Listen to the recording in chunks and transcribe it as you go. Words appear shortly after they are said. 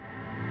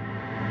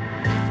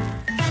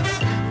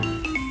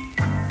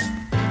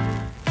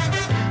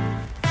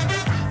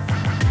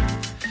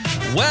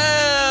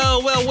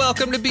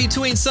Welcome to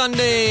Between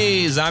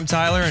Sundays. I'm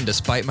Tyler, and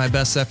despite my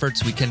best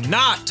efforts, we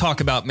cannot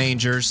talk about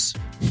mangers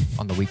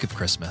on the week of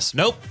Christmas.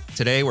 Nope.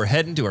 Today, we're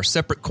heading to our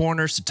separate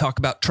corners to talk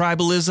about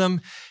tribalism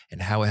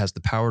and how it has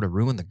the power to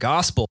ruin the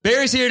gospel.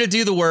 Barry's here to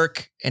do the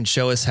work and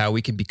show us how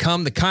we can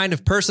become the kind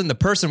of person the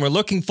person we're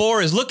looking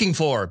for is looking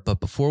for. But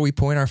before we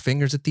point our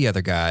fingers at the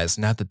other guys,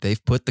 now that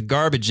they've put the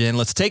garbage in,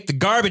 let's take the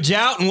garbage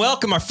out and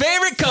welcome our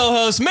favorite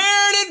co-hosts,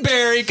 Maren and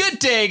Barry. Good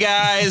day,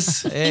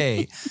 guys.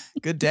 Hey,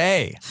 good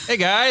day. Hey,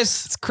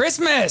 guys. It's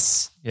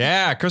Christmas.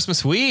 Yeah,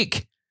 Christmas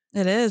week.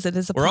 It is. It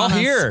is. We're all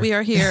here. We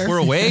are here. We're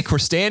awake. We're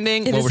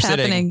standing. We're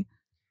sitting. Happening.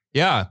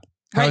 Yeah.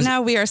 Right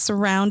now, we are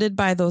surrounded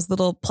by those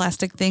little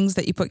plastic things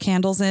that you put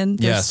candles in.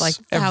 There's like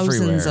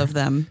thousands everywhere. of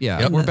them.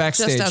 Yeah, we're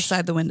backstage. Just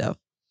outside the window.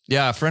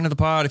 Yeah, friend of the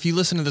pod. If you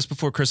listen to this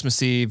before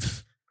Christmas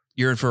Eve,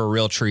 you're in for a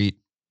real treat.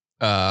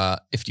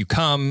 If you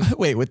come...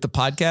 Wait, with the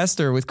podcast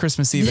or with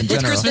Christmas Eve in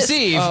general? With Christmas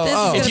Eve.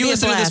 If you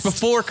listen to this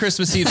before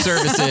Christmas Eve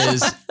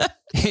services,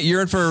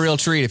 you're in for a real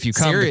treat if you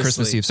come to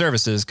Christmas Eve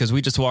services, because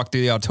we just walked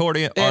through the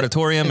auditorium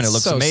and it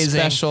looks so amazing.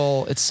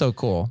 Special. It's so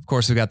cool. Of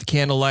course, we got the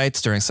candle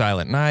lights during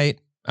Silent Night.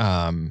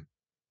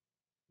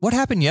 What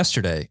happened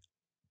yesterday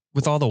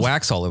with all the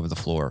wax all over the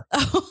floor?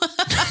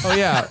 Oh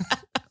yeah.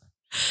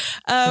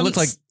 It looked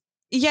like...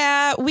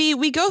 Yeah,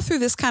 we go through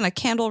this kind of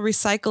candle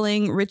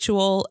recycling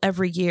ritual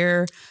every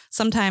year.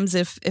 Sometimes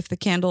if the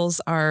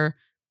candles are,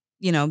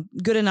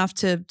 good enough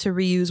to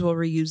reuse, we'll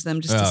reuse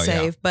them just to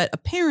save. Yeah. But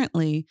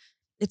apparently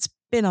it's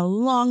been a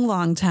long,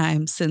 long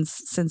time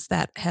since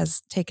that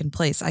has taken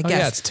place, I guess.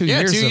 Yeah, it's 2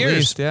 years at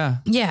least. Yeah.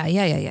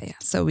 Yeah.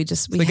 So we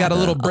got a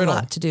little brittle. A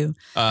lot to do.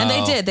 And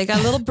they did. They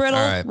got a little brittle,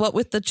 right. What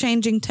with the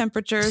changing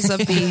temperatures of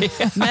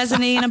the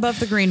mezzanine above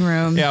the green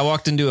room. Yeah, I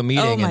walked into a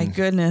meeting. Oh my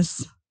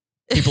goodness.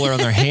 People are on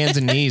their hands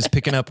and knees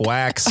picking up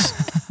wax.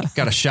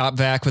 Got a shop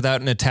vac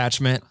without an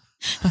attachment.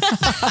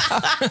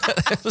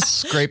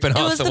 Scraping off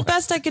It was the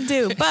best I could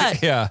do,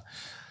 but yeah,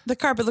 the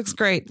carpet looks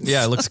great.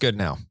 Yeah, it looks good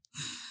now.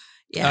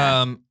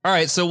 Yeah. All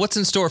right. So what's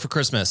in store for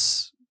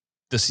Christmas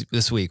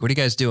this week? What are you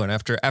guys doing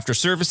after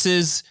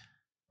services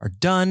are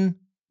done?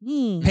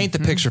 Paint the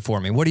picture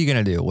for me. What are you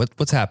going to do?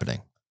 What's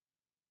happening?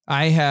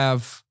 I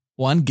have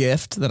one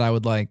gift that I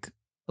would like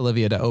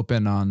Olivia to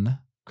open on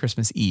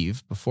Christmas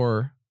Eve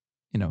before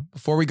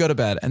we go to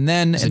bed, and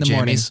then in the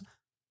morning,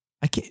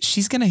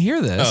 she's going to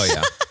hear this.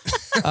 Oh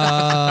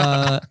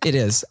yeah. It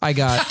is. I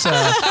got,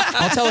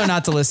 I'll tell her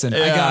not to listen.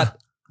 Yeah.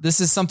 This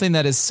is something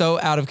that is so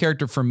out of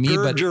character for me,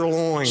 but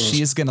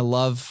she is going to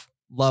love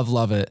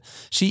it.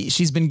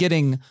 She's been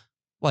getting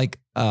like,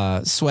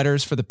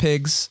 sweaters for the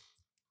pigs,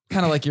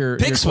 kind of like your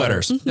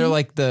sweaters. They're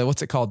like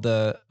what's it called?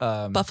 The,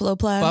 Buffalo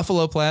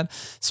plaid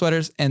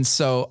sweaters. And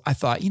so I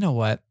thought, you know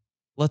what?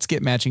 Let's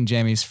get matching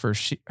jammies for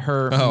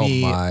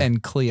me,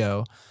 and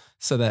Cleo,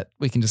 so that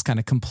we can just kind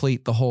of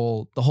complete the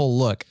whole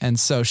look. And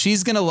so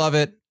she's going to love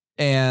it.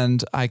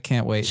 And I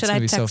can't wait. Should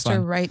I text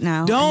her right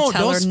now? Don't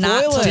tell her spoil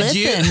not it. to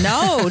listen.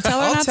 No,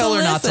 tell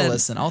her not to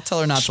listen. I'll tell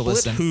her not to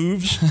listen.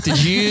 Hooves.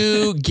 Did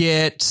you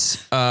get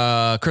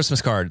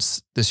Christmas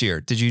cards this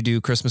year? Did you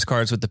do Christmas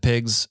cards with the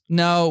pigs?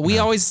 No, we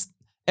always,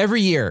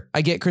 every year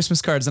I get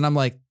Christmas cards and I'm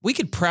like, we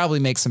could probably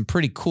make some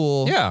pretty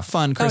cool,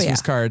 fun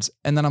Christmas cards.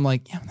 And then I'm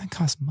like, that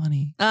costs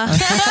money. And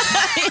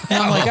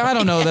I'm like, I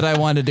don't know that I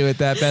want to do it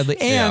that badly.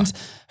 And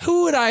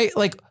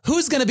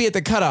who's going to be at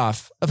the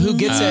cutoff of who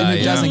gets it and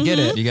who doesn't get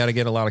it? You got to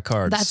get a lot of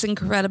cards. That's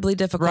incredibly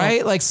difficult.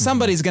 Right? Like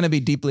somebody's going to be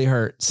deeply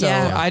hurt. So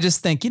I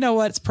just think, you know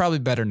what? It's probably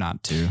better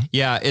not to.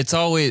 Yeah. It's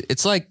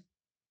like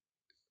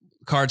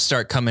cards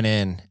start coming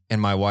in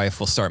and my wife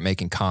will start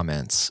making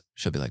comments.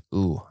 She'll be like,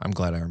 ooh, I'm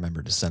glad I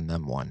remembered to send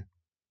them one.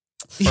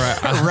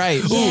 Right.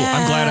 Ooh,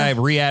 I'm glad I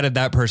re-added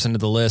that person to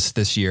the list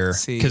this year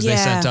because they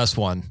sent us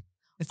one.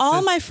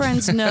 All my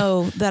friends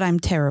know that I'm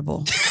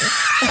terrible.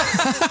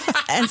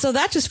 And so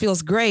that just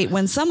feels great.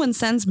 When someone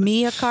sends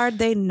me a card,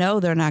 they know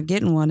they're not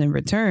getting one in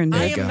return.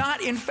 I am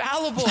not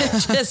infallible.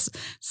 Just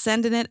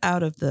sending it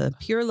out of the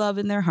pure love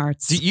in their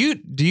hearts. Do you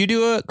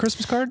do a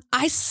Christmas card?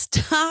 I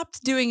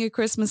stopped doing a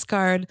Christmas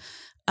card.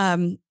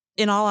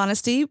 In all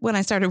honesty, when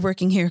I started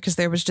working here, because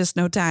there was just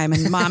no time,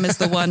 and Mom is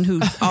the one who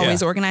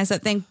always organized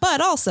that thing.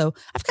 But also,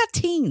 I've got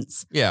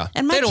teens. Yeah,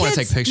 and they don't want to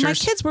take pictures. My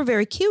kids were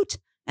very cute,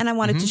 and I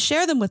wanted to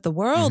share them with the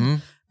world.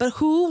 But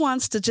who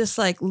wants to just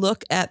like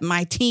look at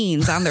my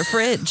teens on their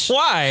fridge?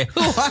 Why?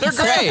 They're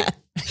great.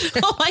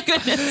 Oh my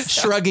goodness!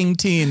 Shrugging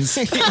teens.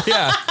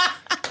 Yeah.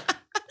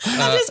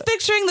 I'm just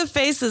picturing the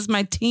faces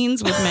my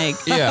teens would make,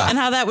 and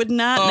how that would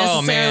not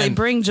necessarily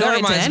bring joy to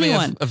anyone. That reminds me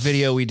of a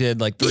video we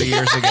did like 3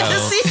 years ago.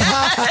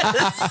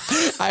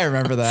 Yes. I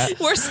remember that.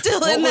 We're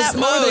still in that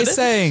mode. What were they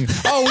saying?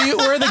 Oh,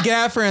 we're the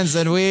Gaffrens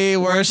and we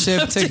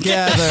worship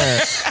together.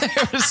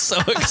 I was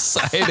so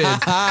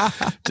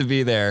excited to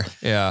be there.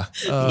 Yeah.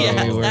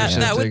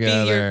 That would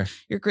be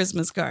your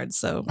Christmas card.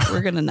 So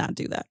we're going to not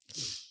do that.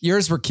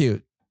 Yours were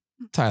cute,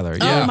 Tyler.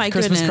 Oh my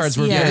Christmas goodness. cards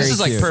were very This is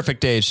like cute.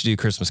 perfect age to do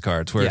Christmas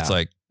cards where it's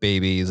like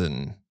babies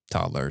and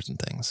toddlers and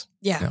things.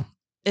 Yeah.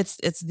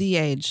 It's the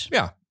age.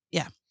 Yeah.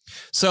 Yeah.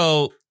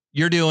 So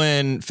you're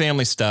doing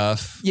family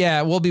stuff.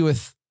 Yeah, we'll be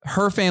with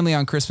her family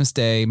on Christmas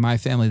Day, my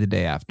family the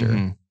day after.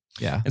 Mm-hmm.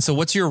 Yeah. And so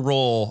what's your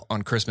role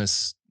on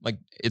Christmas, like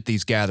at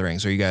these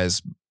gatherings? Are you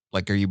guys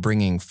are you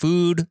bringing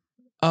food?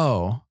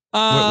 Oh.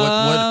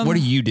 What do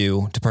you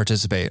do to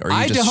participate? Or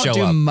you just I don't show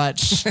do up?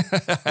 much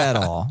at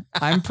all.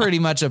 I'm pretty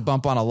much a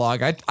bump on a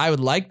log.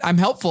 I'm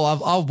helpful.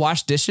 I'll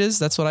wash dishes.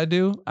 That's what I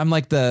do. I'm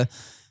like I'm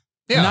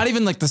not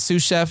even like the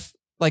sous chef.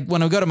 Like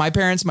when I go to my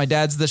parents, my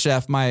dad's the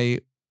chef. My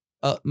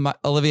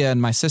Olivia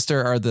and my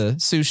sister are the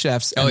sous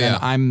chefs. And then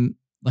I'm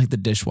like the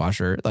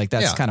dishwasher. Like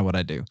that's kind of what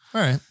I do.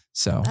 All right.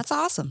 So that's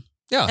awesome.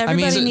 Yeah.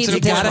 Everybody needs you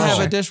gotta have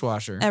a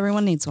dishwasher.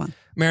 Everyone needs one.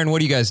 Marin, what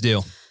do you guys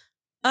do?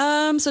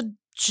 So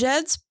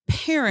Jed's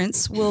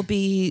parents will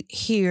be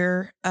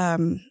here. I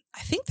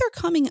think they're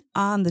coming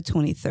on the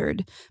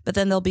 23rd, but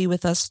then they'll be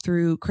with us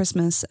through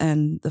Christmas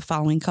and the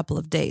following couple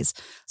of days.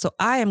 So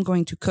I am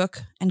going to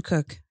cook and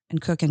cook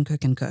and cook and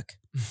cook and cook.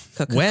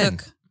 When?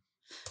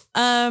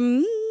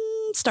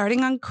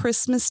 Starting on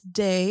Christmas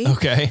Day.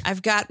 Okay.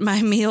 I've got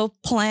my meal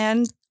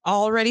plan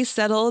already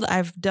settled.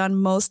 I've done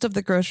most of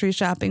the grocery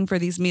shopping for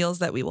these meals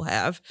that we will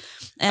have.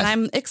 And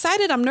I'm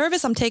excited. I'm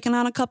nervous. I'm taking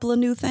on a couple of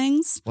new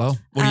things. Well,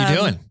 what are you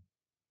doing?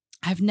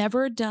 I've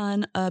never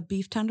done a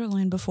beef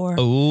tenderloin before.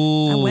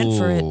 Oh, I went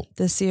for it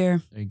this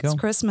year. There you go. It's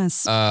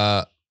Christmas.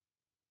 What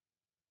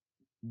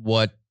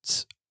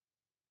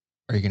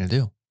are you going to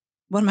do?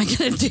 What am I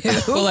going to do?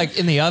 Well, like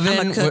in the oven? I'm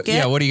gonna cook it.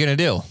 Yeah, what are you going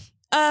to do?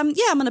 I'm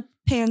going to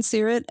pan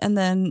sear it and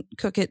then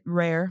cook it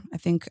rare. I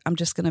think I'm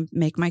just going to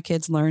make my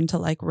kids learn to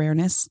like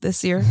rareness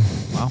this year.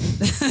 Wow.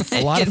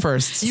 A lot of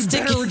firsts. You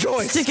better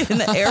rejoice. Stick it in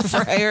the air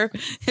fryer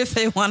if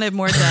they want it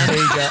more done. There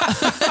you go.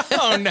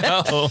 Oh,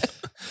 no.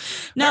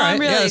 No, All right. I'm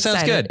really that excited.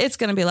 sounds good. It's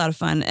going to be a lot of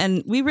fun.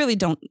 And we really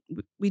don't,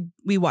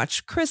 we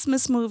watch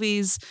Christmas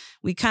movies.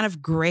 We kind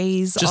of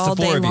graze Just all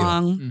the four day of you.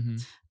 long. Mm-hmm.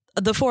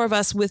 The four of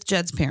us with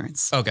Jed's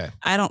parents. Okay.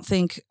 I don't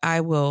think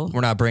I will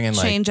We're not bringing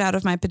like change out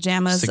of my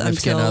pajamas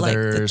significant until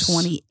others.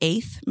 like the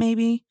 28th,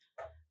 maybe.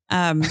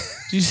 Did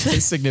you say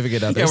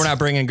significant others? Yeah, we're not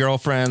bringing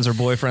girlfriends or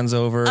boyfriends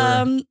over.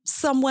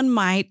 Someone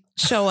might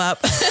show up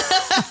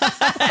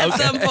at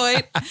some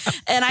point,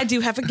 and I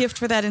do have a gift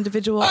for that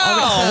individual. Oh,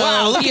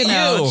 wow, look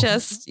at you.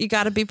 Just you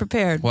got to be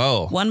prepared.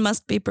 Whoa. One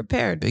must be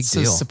prepared. Big It's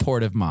deal. a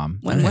supportive mom.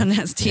 When one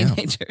has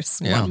teenagers,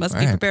 Yeah. one must All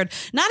be right. prepared.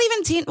 Not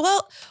even teen.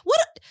 Well,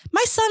 what?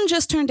 My son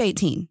just turned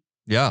 18.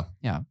 Yeah.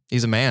 Yeah.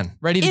 He's a man.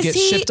 Ready to Is get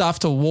he- shipped off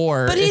to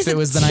war But if he's it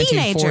was the a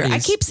teenager. 1940s. I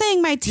keep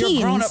saying my teens. You're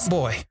a grown-up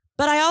boy.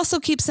 But I also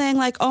keep saying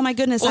like, oh my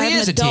goodness, Well, I he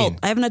have is an a teen. adult.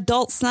 I have an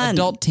adult son.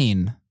 Adult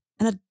teen.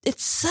 And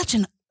it's such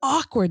an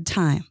awkward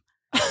time.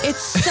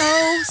 It's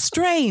so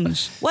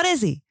strange. What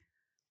is he?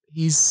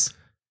 He's,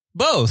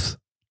 Both.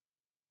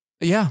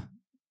 yeah.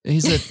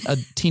 He's a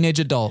teenage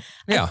adult.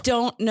 Yeah. I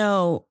don't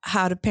know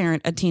how to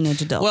parent a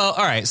teenage adult. Well,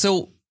 all right.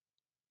 So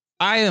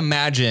I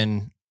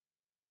imagine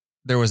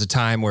there was a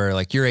time where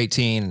like you're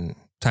 18 and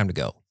time to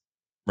go,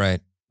 right?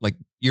 Like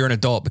you're an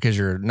adult because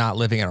you're not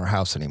living in our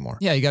house anymore.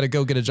 Yeah, you got to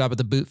go get a job at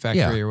the boot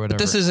factory or whatever.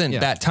 But this isn't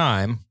that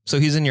time. So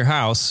he's in your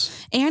house,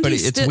 and but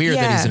he's it's weird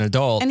that he's an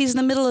adult. And he's in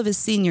the middle of his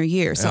senior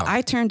year. So Yeah.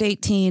 I turned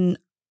 18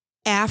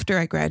 after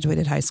I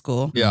graduated high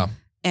school Yeah.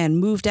 and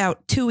moved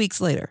out 2 weeks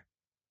later.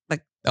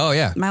 Oh,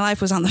 yeah. My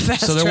life was on the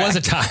fast So there track. was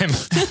a time.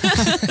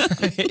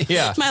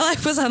 Yeah. My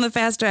life was on the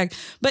fast track.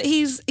 But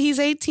he's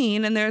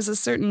 18 and there's a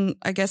certain,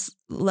 I guess,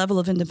 level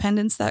of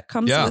independence that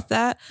comes with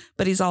that.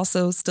 But he's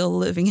also still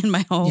living in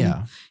my home.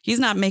 Yeah. He's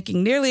not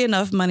making nearly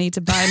enough money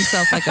to buy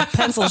himself like a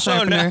pencil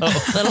sharpener, no.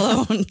 let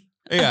alone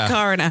a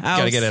car and a house.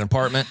 Got to get an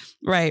apartment.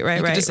 Right.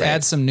 You could just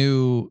add some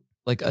new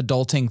like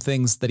adulting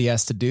things that he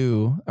has to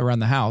do around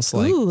the house.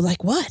 Like, Ooh,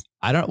 like what?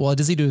 well,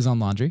 does he do his own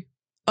laundry?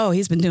 Oh,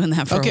 he's been doing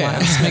that for a Okay, while.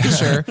 I'm just making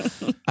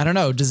sure. I don't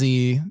know. Does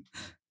he?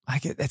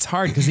 It's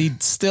hard because he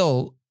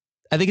still.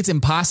 I think it's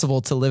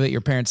impossible to live at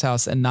your parents'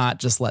 house and not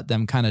just let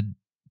them kind of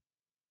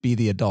be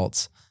the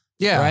adults.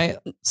 Yeah. Right.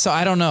 So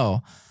I don't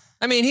know.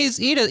 I mean, he's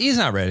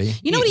not ready.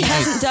 You know what he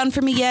hasn't done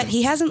for me yet?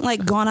 He hasn't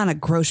like gone on a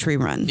grocery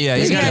run. Yeah,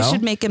 he's maybe I gotta-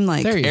 should make him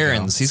like There you go.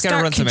 Errands. He's got to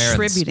Start run some errands.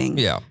 contributing.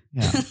 Yeah.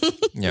 Yeah.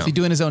 Yeah. Is he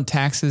doing his own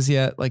taxes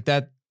yet? Like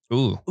that?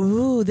 Ooh.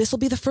 Ooh, this will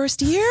be the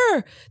first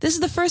year. This is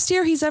the first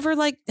year he's ever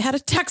like had a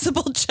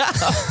taxable job.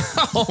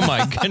 Oh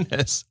my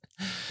goodness.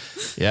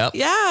 Yep.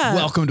 Yeah.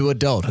 Welcome to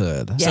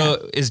adulthood. Yeah.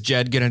 So is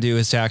Jed going to do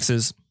his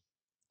taxes?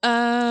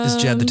 Is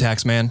Jed the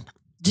tax man?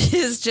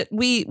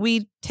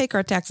 We take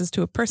our taxes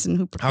to a person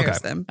who prepares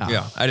them. Oh.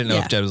 Yeah. I didn't know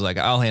Yeah. if Jed was like,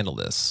 I'll handle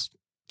this,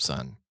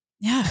 son.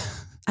 Yeah.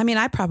 I mean,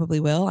 I probably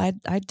will.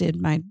 I did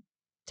my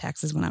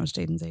taxes when I was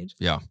Jaden's age.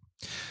 Yeah.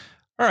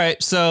 All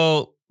right.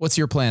 So What's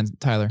your plan,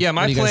 Tyler? yeah, What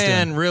my are you guys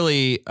plan doing?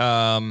 really,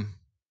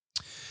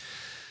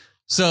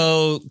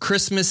 so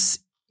Christmas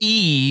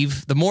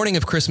Eve, the morning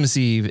of Christmas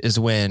Eve is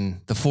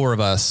when the four of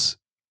us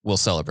will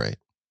celebrate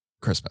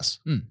Christmas.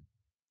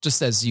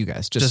 Just as you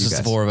guys. Just you as guys.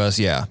 the four of us.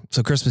 Yeah.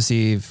 So Christmas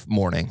Eve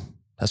morning,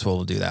 that's what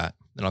we'll do that.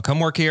 Then I'll come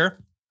work here,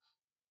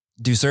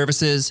 do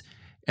services,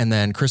 And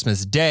then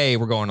Christmas Day,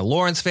 we're going to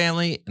Lauren's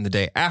family. And the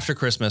day after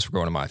Christmas, we're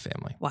going to my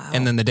family. Wow.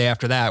 And then the day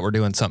after that, we're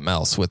doing something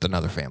else with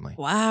another family.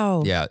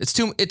 Wow. Yeah, it's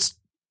too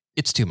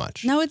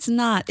much. No, it's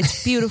not.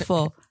 It's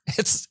beautiful.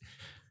 It's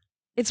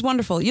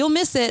wonderful. You'll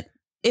miss it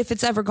if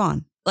it's ever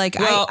gone. Like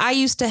I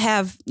used to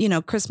have,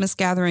 Christmas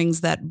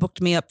gatherings that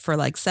booked me up for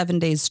like 7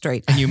 days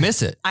straight. And you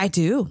miss it. I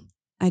do.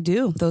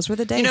 Those were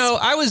the days.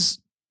 I was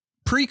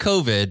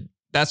pre-COVID.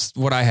 That's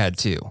what I had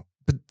too.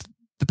 But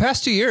the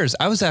past 2 years,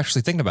 I was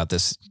actually thinking about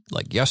this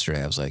like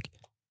yesterday. I was like,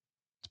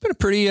 it's been a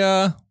pretty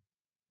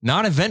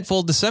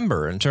non-eventful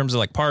December in terms of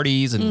like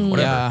parties and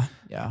whatever.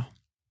 Yeah.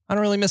 I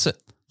don't really miss it.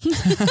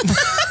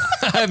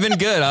 I've been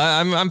good.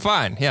 I'm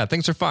fine. Yeah,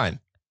 things are fine.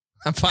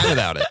 I'm fine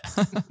without it.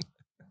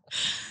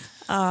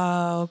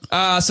 Oh.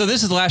 So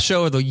this is the last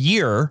show of the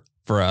year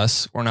for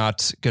us. We're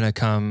not going to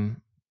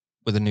come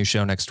with a new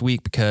show next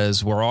week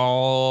because we're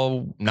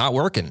all not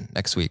working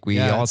next week. We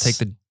all take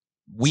the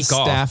week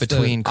off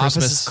between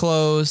Christmas. Office is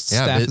closed.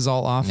 Staff is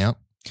all off. Yep.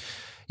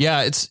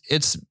 Yeah,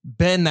 it's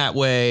been that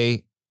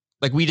way.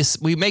 Like we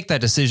make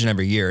that decision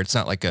every year. It's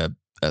not like a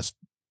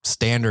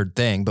standard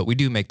thing, but we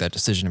do make that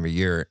decision every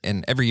year.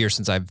 And every year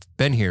since I've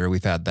been here,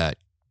 we've had that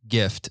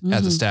gift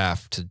as a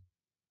staff to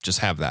just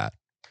have that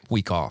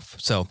week off.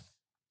 So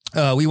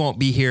we won't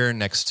be here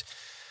next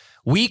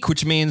week,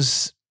 which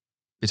means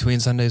Between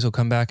Sundays will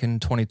come back in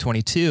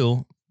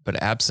 2022,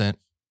 but absent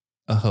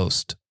a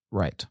host.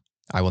 Right.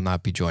 I will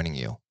not be joining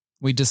you.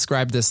 We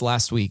described this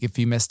last week. If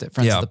you missed it,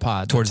 friends of the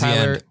pod. Towards the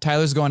end.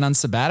 Tyler's going on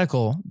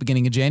sabbatical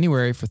beginning of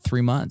January for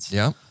 3 months.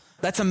 Yeah.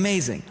 That's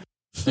amazing.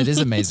 It is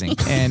amazing.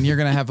 And you're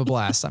going to have a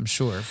blast, I'm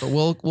sure. But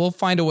we'll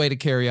find a way to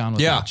carry on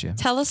without you.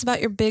 Tell us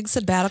about your big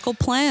sabbatical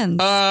plans.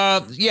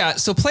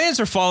 So plans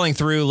are falling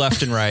through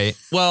left and right.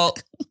 Well,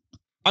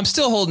 I'm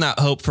still holding out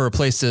hope for a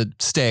place to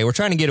stay. We're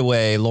trying to get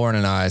away, Lauren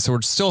and I. So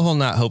we're still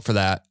holding out hope for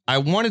that. I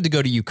wanted to go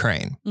to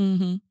Ukraine.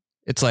 Mm-hmm.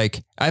 It's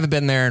like, I haven't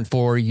been there in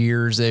 4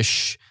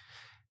 years-ish.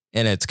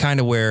 And it's kind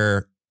of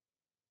where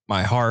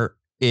my heart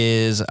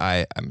is.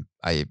 I am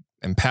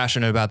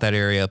passionate about that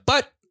area,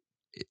 but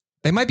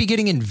they might be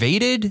getting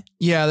invaded.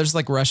 Yeah, there's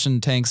like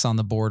Russian tanks on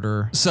the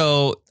border.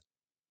 So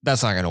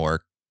that's not going to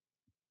work.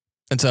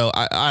 And so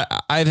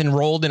I've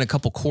enrolled in a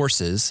couple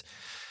courses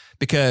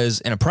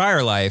because in a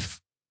prior life,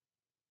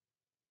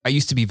 I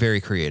used to be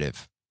very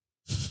creative.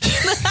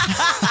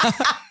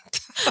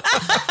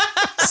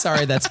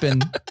 Sorry, that's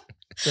been...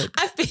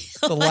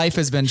 The life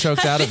has been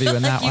choked out of you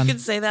in that one. You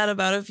could say that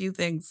about a few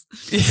things.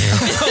 What is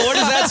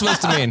that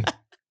supposed to mean?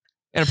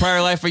 In a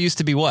prior life, I used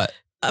to be what?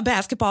 A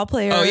basketball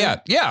player. Oh,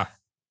 yeah. Yeah.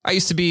 I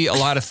used to be a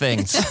lot of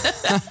things.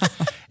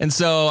 And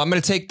so I'm going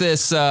to take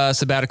this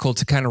sabbatical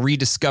to kind of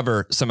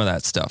rediscover some of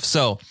that stuff.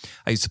 So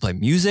I used to play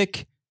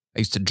music. I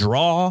used to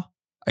draw.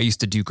 I used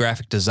to do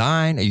graphic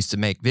design. I used to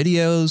make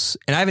videos.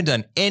 And I haven't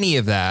done any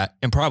of that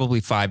in probably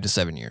 5 to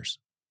 7 years.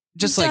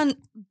 Just You've done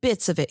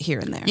bits of it here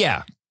and there.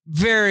 Yeah.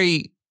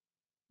 But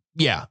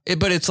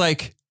it's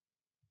like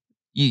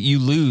you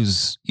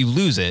lose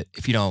it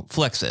if you don't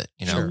flex it,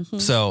 you know? Sure. Mm-hmm.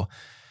 So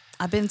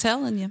I've been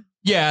telling you.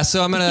 Yeah.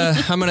 So I'm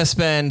going to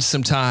spend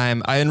some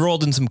time. I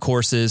enrolled in some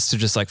courses to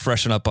just like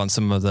freshen up on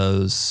some of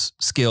those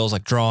skills,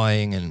 like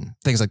drawing and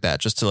things like that,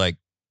 just to like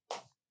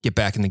get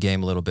back in the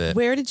game a little bit.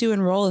 Where did you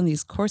enroll in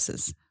these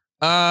courses?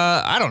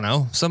 I don't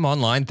know, some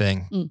online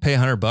thing. Pay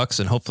 $100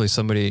 and hopefully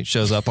somebody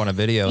shows up on a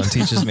video and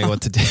teaches me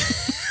what to do.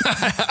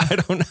 I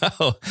don't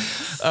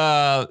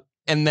know.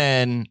 And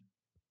then,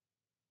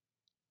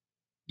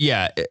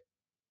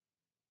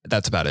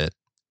 that's about it.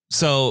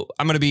 So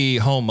I'm going to be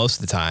home most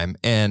of the time,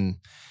 and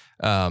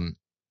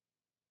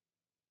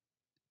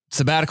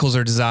sabbaticals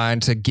are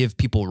designed to give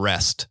people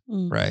rest,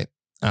 right?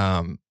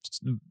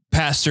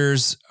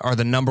 Pastors are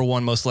the number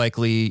one most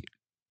likely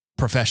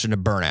profession to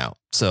burn out.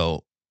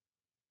 So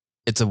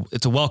it's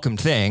a welcome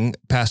thing.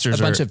 Pastors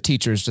a bunch of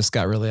teachers just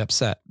got really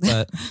upset,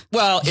 but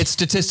well, it's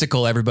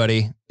statistical,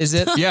 everybody. Is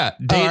it? Yeah.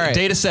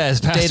 Data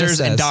says pastors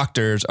and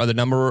doctors are the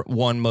number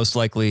one most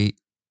likely.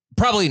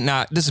 Probably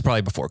not. This is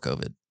probably before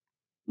COVID.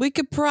 We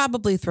could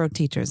probably throw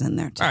teachers in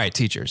there too. All right,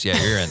 teachers.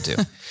 Yeah, you're in too.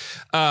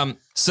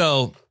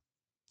 So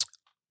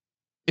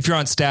if you're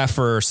on staff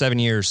for 7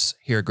 years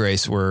here at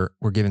Grace, we're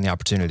given the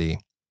opportunity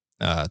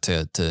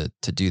to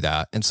do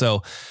that. And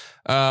so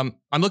I'm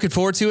looking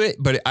forward to it,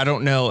 but I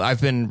don't know. I've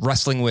been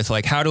wrestling with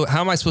like, how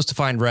am I supposed to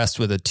find rest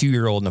with a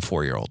 2-year-old and a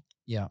 4-year-old?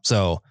 Yeah.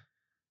 So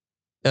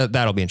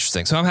that'll be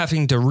interesting. So I'm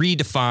having to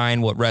redefine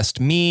what rest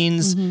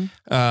means.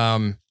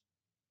 Mm-hmm.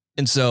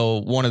 And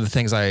so one of the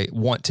things I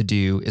want to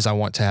do is I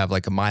want to have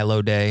like a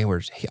Milo day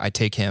where I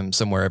take him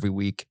somewhere every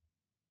week.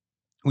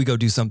 We go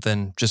do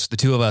something, just the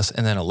two of us,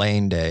 and then a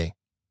Lane day.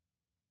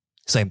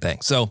 Same thing.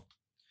 So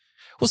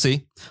we'll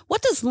see.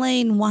 What does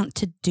Lane want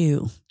to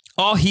do?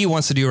 All he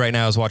wants to do right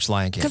now is watch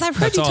Lion King. Because I've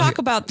heard you talk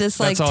about this,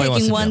 like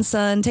taking one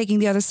son, taking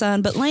the other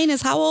son. But Lane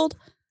is how old?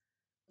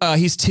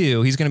 He's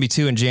 2. He's going to be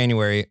 2 in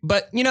January.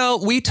 But, you know,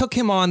 we took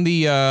him on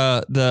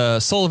the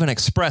Sullivan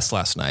Express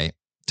last night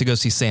to go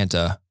see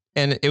Santa.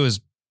 And it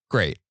was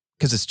great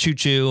because it's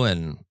choo-choo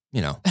and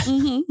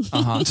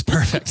It's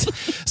perfect.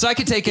 So I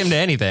could take him to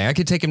anything. I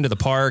could take him to the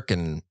park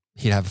and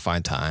he'd have a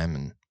fine time.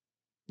 And,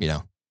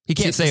 he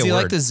can't say a word. Does he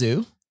like the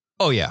zoo?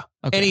 Oh, yeah.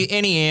 Okay.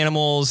 Any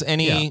animals,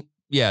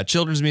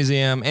 children's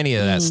museum, any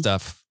of that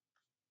stuff,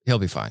 he'll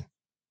be fine.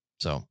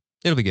 So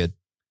it'll be good.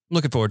 I'm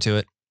looking forward to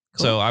it.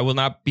 Cool. So I will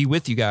not be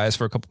with you guys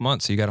for a couple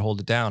months. So you got to hold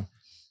it down.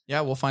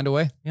 Yeah, we'll find a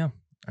way. Yeah.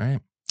 All right.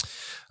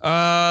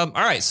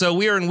 All right. So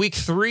we are in week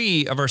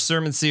 3 of our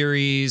sermon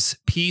series,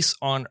 Peace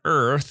on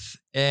Earth.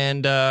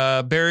 And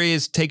Barry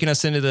is taking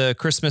us into the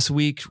Christmas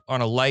week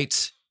on a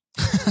light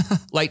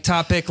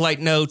topic, light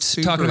note,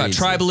 talking about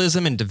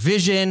tribalism and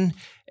division.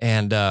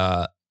 And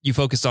you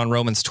focused on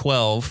Romans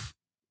 12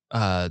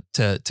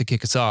 to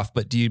kick us off.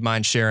 But do you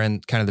mind sharing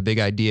kind of the big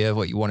idea of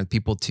what you wanted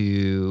people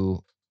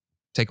to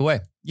take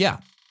away? Yeah.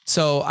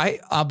 So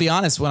I'll be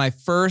honest, when I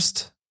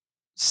first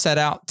set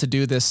out to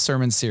do this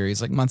sermon series,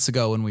 like months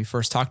ago when we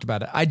first talked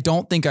about it, I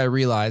don't think I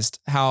realized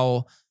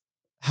how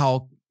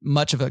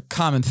much of a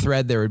common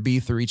thread there would be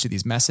through each of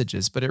these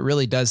messages, but it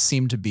really does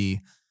seem to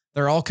be,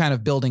 they're all kind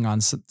of building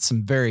on some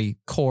very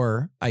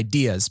core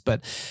ideas,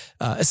 but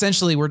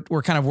essentially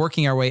we're kind of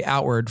working our way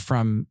outward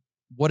from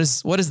what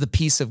does the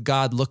peace of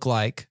God look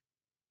like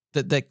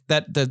that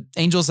the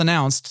angels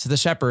announced to the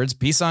shepherds,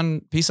 peace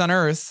on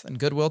earth and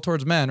goodwill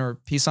towards men, or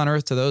peace on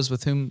earth to those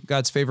with whom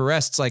God's favor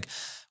rests. Like,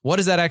 what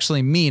does that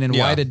actually mean? And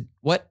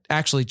what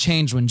actually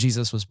changed when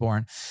Jesus was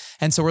born?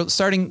 And so we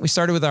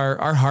started with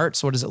our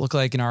hearts. What does it look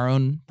like in our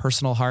own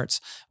personal hearts?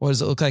 What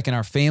does it look like in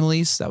our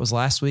families? That was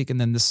last week. And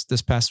then this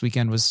past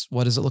weekend was,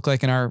 what does it look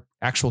like in our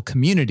actual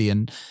community?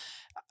 And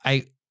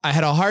I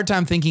had a hard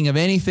time thinking of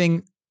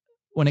anything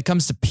when it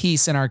comes to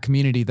peace in our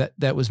community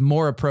that was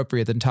more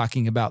appropriate than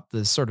talking about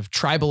the sort of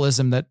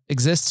tribalism that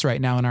exists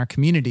right now in our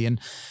community. And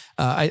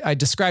I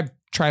described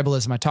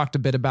tribalism. I talked a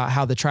bit about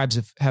how the tribes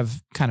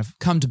have kind of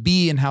come to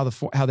be and how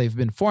they've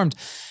been formed.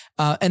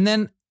 And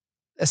then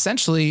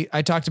essentially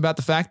I talked about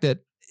the fact that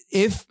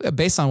if,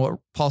 based on what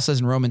Paul says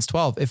in Romans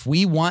 12, if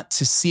we want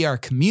to see our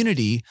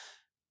community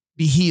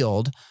be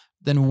healed,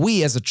 then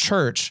we as a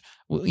church,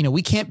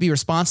 we can't be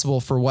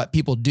responsible for what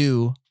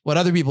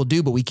other people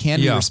do, but we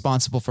can be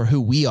responsible for who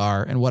we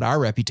are and what our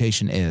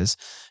reputation is.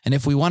 And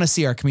if we want to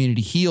see our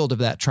community healed of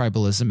that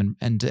tribalism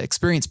and to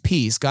experience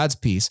peace, God's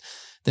peace,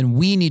 then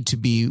we need to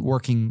be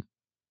working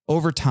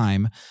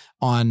overtime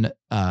on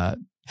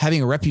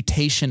having a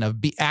reputation of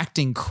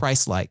acting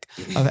Christ-like,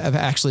 of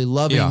actually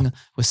loving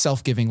with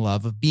self-giving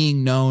love, of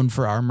being known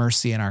for our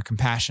mercy and our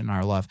compassion and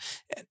our love.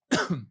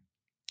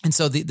 And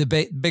so the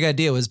big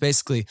idea was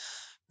basically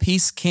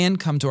peace can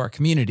come to our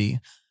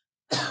community,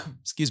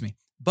 excuse me,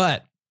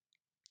 but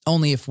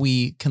only if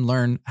we can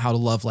learn how to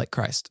love like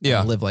Christ,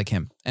 and live like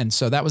him. And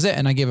so that was it.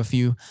 And I gave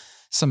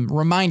some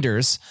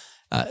reminders,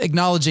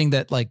 acknowledging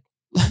that like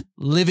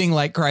living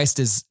like Christ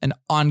is an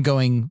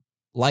ongoing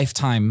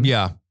lifetime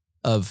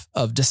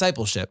of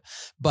discipleship,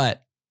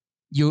 but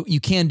you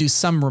can do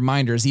some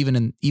reminders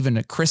even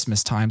at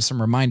Christmas time,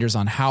 some reminders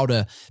on how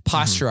to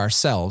posture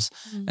ourselves.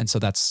 Mm-hmm. And so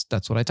that's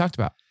what I talked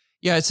about.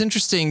 Yeah. It's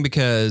interesting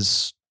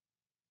because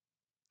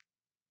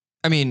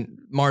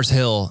Mars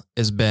Hill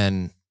has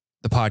been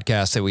the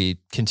podcast that we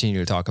continue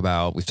to talk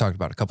about. We've talked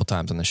about a couple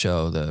times on the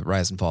show, the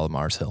rise and fall of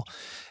Mars Hill.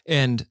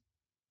 And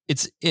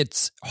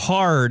it's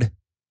hard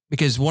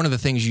because one of the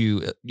things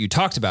you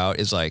talked about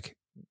is like,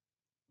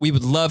 we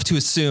would love to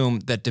assume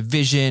that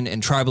division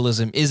and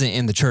tribalism isn't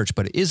in the church,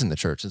 but it is in the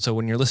church. And so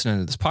when you're listening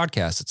to this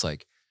podcast, it's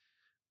like,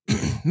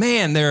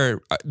 man,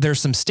 there's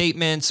some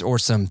statements or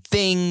some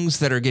things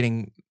that are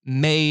getting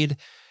made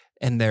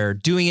and they're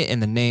doing it in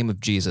the name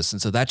of Jesus.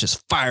 And so that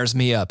just fires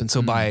me up. And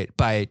so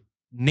by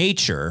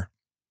nature,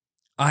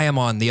 I am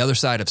on the other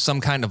side of some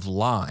kind of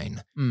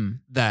line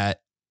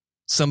that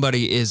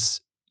somebody is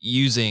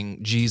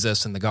using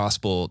Jesus and the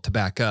gospel to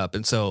back up.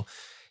 And so,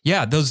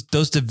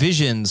 those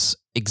divisions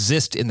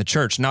exist in the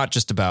church, not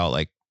just about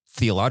like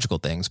theological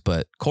things,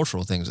 but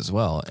cultural things as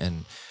well.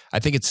 And I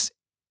think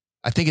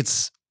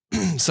it's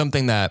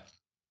something that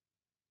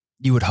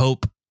you would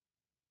hope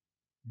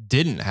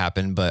didn't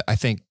happen, but I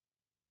think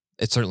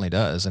it certainly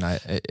does.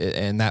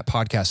 And that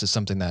podcast is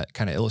something that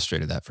kind of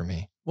illustrated that for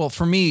me. Well,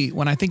 for me,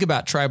 when I think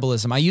about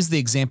tribalism, I use the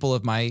example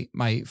of my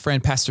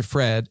friend, Pastor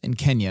Fred in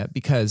Kenya,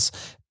 because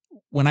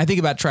when I think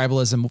about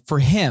tribalism for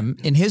him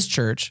in his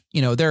church,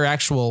 there are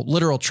actual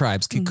literal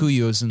tribes,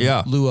 Kikuyus and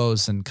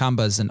Luos and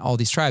Kambas and all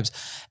these tribes.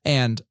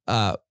 And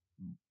for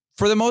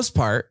the most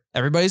part,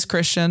 everybody's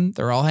Christian.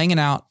 They're all hanging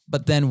out.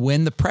 But then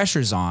when the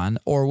pressure's on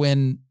or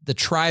when the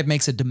tribe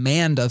makes a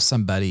demand of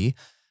somebody,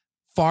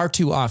 far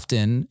too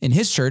often in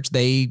his church,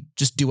 they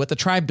just do what the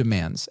tribe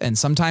demands. And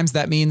sometimes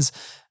that means,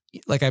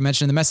 like I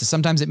mentioned in the message,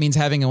 sometimes it means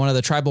having one of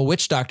the tribal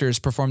witch doctors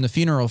perform the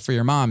funeral for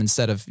your mom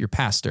instead of your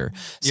pastor.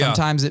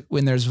 Sometimes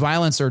when there's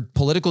violence or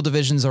political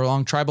divisions or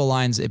along tribal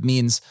lines, it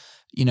means,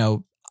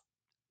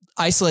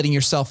 isolating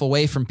yourself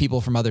away from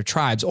people from other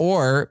tribes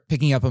or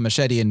picking up a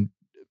machete and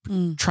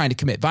trying to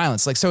commit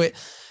violence.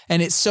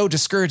 And it's so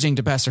discouraging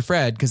to Pastor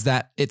Fred because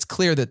it's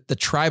clear that the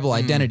tribal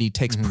identity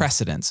takes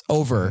precedence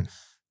over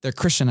their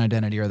Christian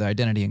identity or their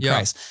identity in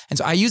Christ. And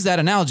so I use that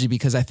analogy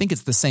because I think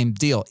it's the same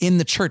deal. In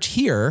the church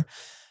here,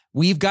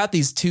 we've got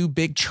these two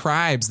big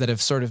tribes that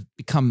have sort of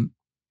become,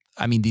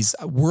 these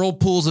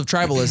whirlpools of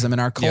tribalism in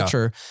our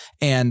culture.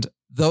 And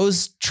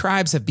those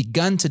tribes have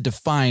begun to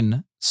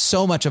define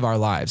so much of our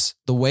lives,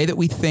 the way that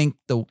we think,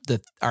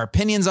 our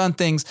opinions on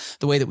things,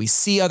 the way that we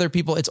see other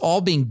people. It's all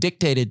being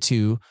dictated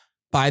to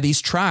by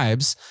these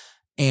tribes.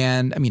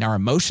 And our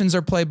emotions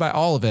are played by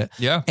all of it.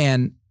 Yeah.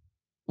 And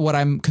what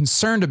I'm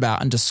concerned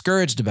about and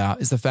discouraged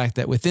about is the fact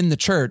that within the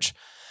church,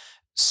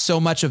 so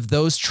much of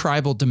those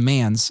tribal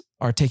demands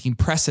are taking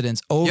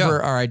precedence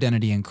over our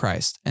identity in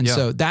Christ. And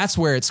so that's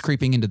where it's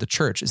creeping into the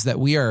church, is that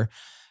we are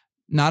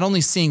not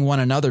only seeing one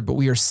another, but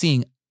we are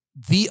seeing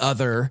the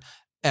other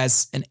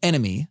as an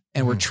enemy,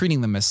 and we're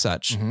treating them as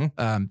such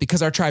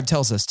because our tribe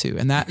tells us to.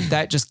 And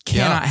that just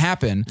cannot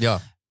happen. Yeah.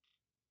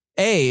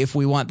 A, if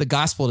we want the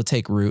gospel to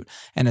take root,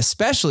 and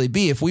especially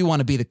B, if we want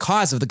to be the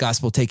cause of the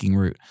gospel taking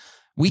root.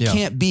 We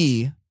can't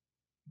behave,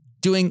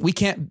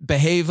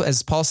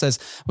 as Paul says,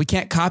 we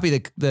can't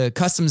copy the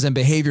customs and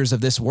behaviors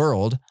of this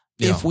world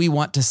if we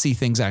want to see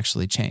things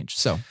actually change.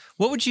 So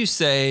what would you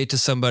say to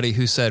somebody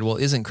who said, well,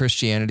 isn't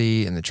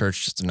Christianity and the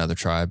church just another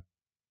tribe?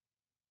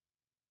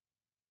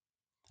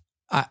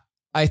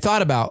 I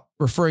thought about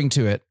referring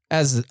to it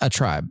as a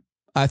tribe.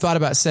 I thought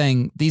about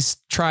saying these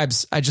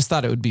tribes, I just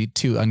thought it would be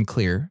too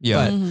unclear.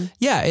 Yeah.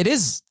 But it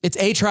is. It's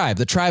a tribe,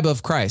 the tribe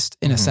of Christ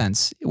in a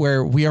sense,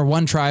 where we are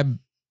one tribe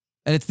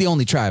and it's the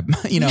only tribe,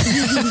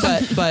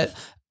 but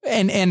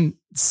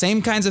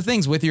same kinds of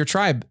things with your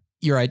tribe.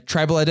 Your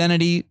tribal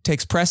identity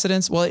takes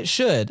precedence. Well, it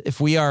should. If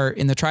we are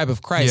in the tribe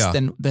of Christ,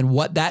 then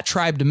what that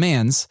tribe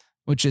demands,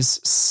 which is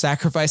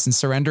sacrifice and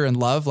surrender and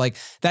love, like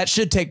that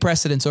should take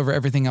precedence over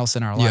everything else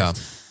in our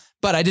life.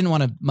 But I didn't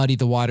want to muddy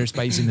the waters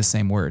by using the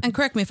same word. And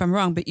correct me if I'm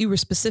wrong, but you were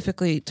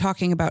specifically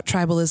talking about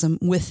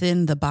tribalism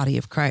within the body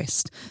of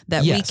Christ,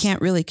 that we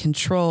can't really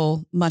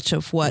control much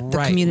of what the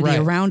community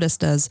around us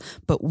does,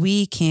 but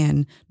we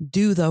can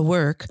do the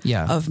work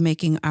of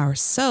making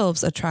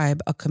ourselves a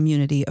tribe, a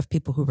community of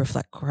people who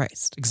reflect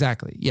Christ.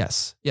 Exactly.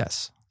 Yes.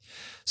 Yes.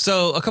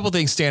 So a couple of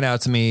things stand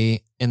out to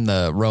me in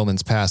the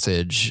Romans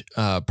passage,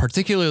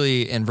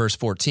 particularly in verse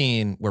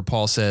 14, where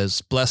Paul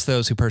says, bless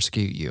those who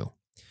persecute you.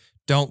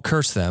 Don't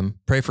curse them,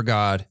 pray for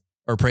God,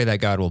 or pray that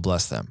God will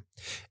bless them.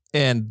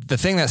 And the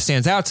thing that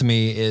stands out to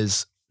me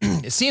is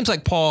it seems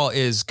like Paul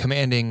is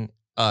commanding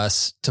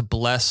us to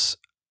bless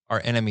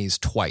our enemies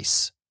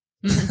twice.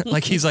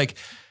 Like he's like,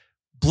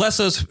 bless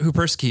those who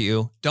persecute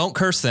you, don't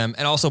curse them,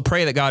 and also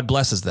pray that God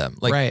blesses them.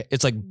 Like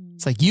it's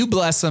like you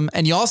bless them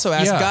and you also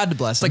ask God to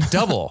bless them. It's like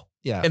double.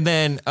 And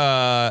then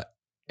and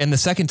the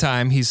second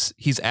time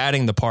he's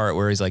adding the part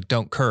where he's like,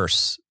 don't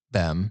curse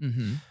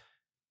them.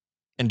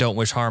 And don't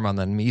wish harm on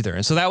them either.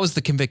 And so that was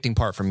the convicting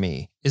part for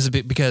me, is a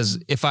bit because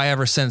if I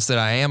ever sense that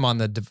I am on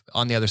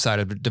the other side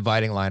of the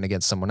dividing line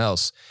against someone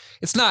else,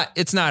 it's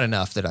not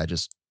enough that I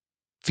just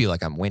feel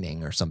like I'm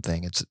winning or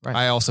something.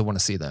 I also want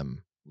to see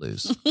them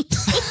lose.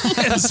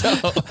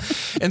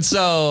 and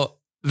so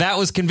that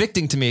was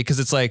convicting to me,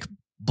 because it's like,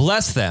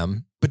 bless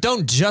them, but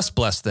don't just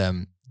bless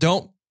them.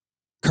 Don't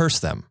curse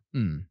them.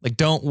 Like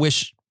don't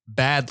wish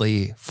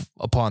badly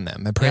upon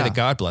them, and pray that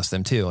God bless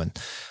them too.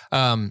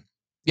 And,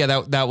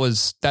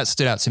 that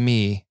stood out to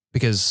me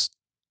because,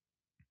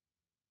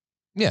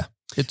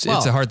 it's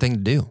a hard thing to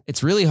do.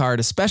 It's really hard,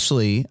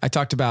 especially I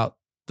talked about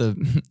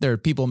there are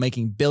people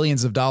making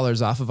billions of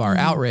dollars off of our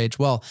outrage.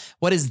 Well,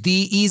 what is the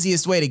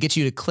easiest way to get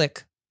you to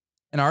click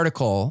an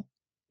article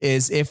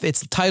is if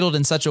it's titled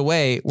in such a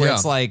way where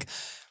it's like,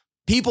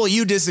 people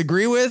you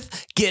disagree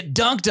with get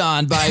dunked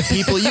on by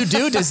people you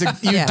do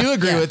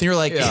agree with. And you're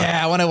like,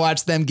 I want to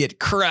watch them get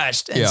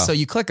crushed. And so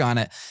you click on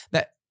it.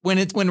 That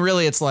when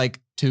really it's like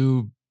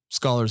two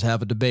scholars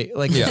have a debate.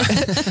 Like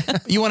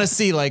you want to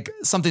see like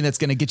something that's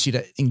going to get you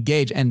to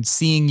engage, and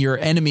seeing your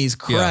enemies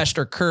crushed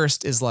or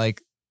cursed is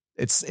like,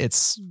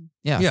 it's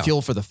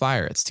fuel for the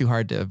fire. It's too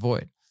hard to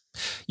avoid.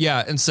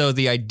 Yeah. And so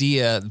the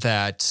idea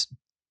that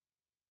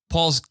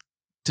Paul's,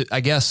 I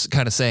guess,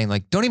 kind of saying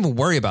like, don't even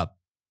worry about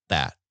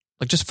that.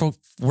 Like just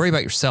worry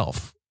about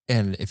yourself.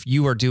 And if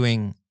you are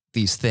doing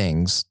these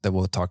things that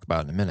we'll talk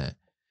about in a minute,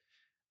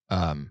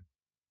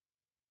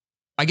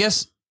 I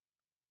guess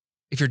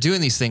if you're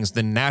doing these things,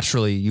 then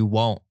naturally you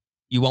won't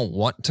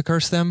want to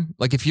curse them.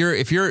 Like if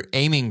you're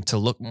aiming to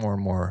look more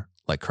and more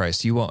like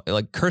Christ, you won't,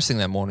 like cursing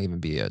them won't even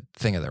be a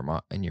thing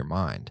in your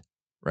mind,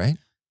 right?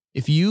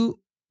 If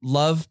you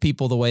love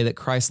people the way that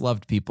Christ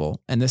loved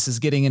people, and this is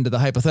getting into the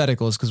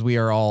hypotheticals because we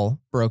are all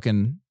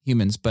broken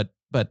humans, but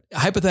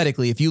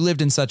hypothetically, if you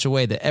lived in such a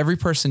way that every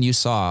person you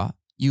saw,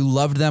 you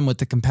loved them with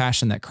the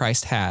compassion that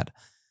Christ had,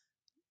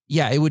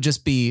 it would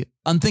just be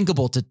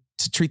unthinkable to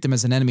treat them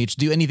as an enemy, to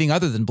do anything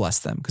other than bless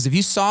them. Because if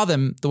you saw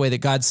them the way that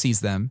God sees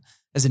them,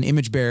 as an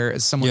image bearer,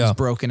 as someone who's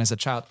broken, as a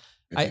child,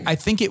 I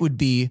think it would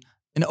be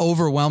an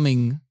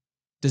overwhelming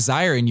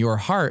desire in your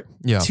heart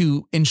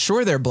to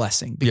ensure their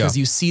blessing, because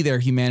you see their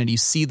humanity, you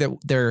see that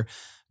their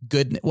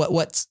good,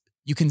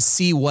 you can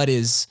see what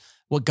is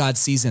what God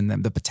sees in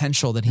them, the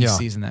potential that he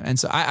sees in them. And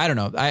so I don't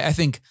know. I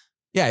think,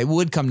 it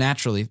would come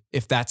naturally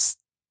if that's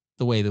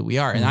the way that we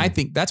are. And I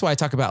think that's why I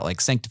talk about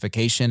like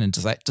sanctification and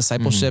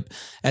discipleship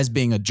as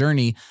being a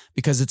journey,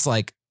 because it's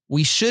like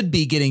we should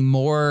be getting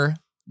more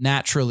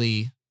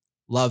naturally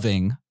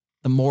loving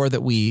the more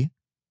that we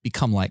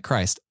become like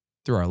Christ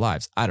through our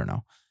lives. I don't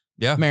know.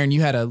 Yeah. Maren,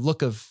 you had a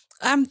look of...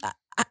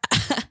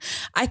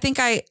 I think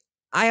I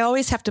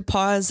always have to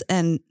pause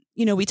and,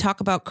 we talk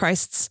about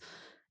Christ's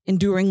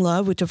enduring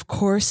love, which of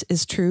course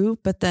is true,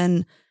 but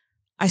then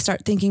I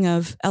start thinking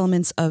of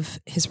elements of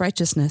his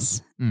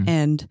righteousness.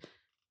 And,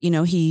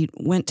 he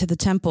went to the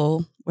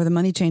temple where the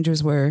money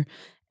changers were,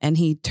 and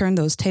he turned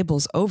those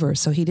tables over.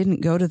 So he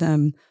didn't go to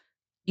them,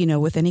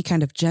 with any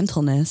kind of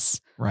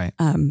gentleness. Right.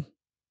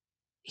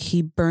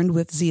 He burned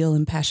with zeal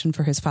and passion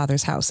for his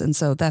Father's house. And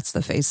so that's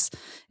the face.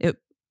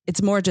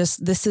 It's more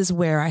just, this is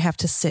where I have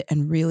to sit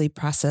and really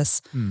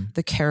process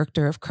the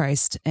character of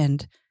Christ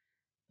and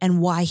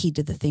why he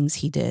did the things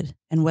he did,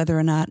 and whether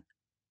or not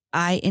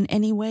I in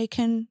any way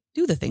can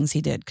do the things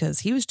he did,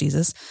 because he was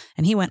Jesus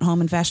and he went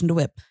home and fashioned a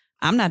whip.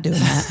 I'm not doing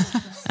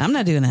that. I'm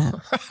not doing that.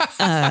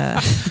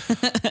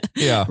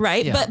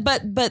 Right. Yeah.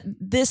 But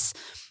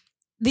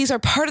these are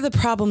part of the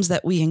problems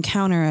that we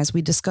encounter as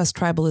we discuss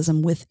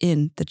tribalism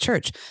within the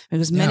church,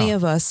 because many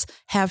of us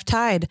have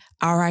tied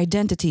our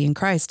identity in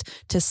Christ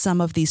to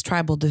some of these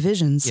tribal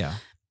divisions. Yeah.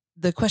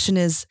 The question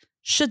is,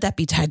 should that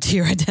be tied to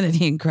your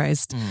identity in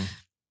Christ?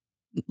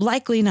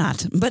 Likely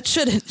not, but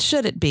should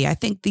it be? I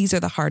think these are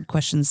the hard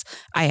questions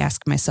I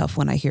ask myself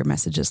when I hear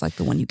messages like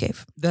the one you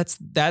gave. That's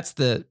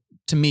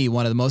to me,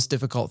 one of the most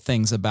difficult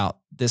things about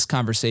this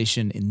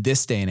conversation in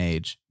this day and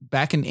age.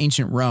 Back in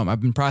ancient Rome,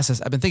 I've been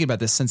thinking about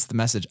this since the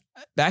message.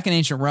 Back in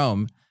ancient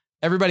Rome,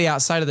 everybody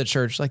outside of the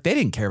church, like they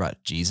didn't care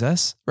about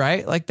Jesus,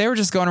 right? Like they were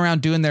just going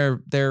around doing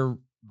their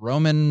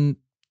Roman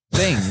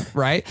thing,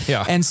 right?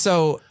 Yeah. And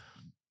so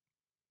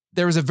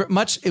there was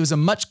a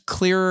much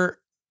clearer,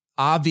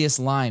 obvious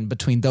line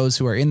between those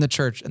who are in the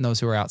church and those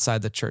who are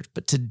outside the church.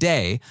 But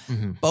today,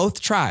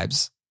 both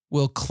tribes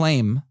will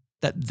claim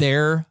that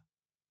their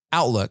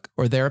outlook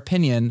or their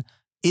opinion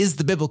is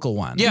the biblical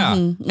one. Yeah.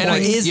 And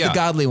is the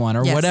godly one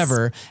or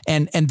whatever.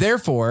 And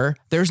therefore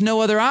there's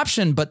no other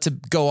option but to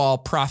go all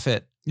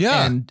prophet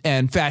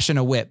and fashion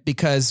a whip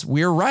because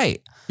we're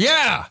right.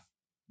 Yeah.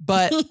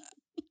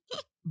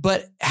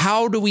 But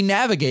how do we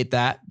navigate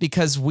that?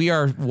 Because we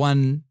are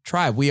one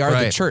tribe. We are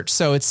the church.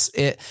 So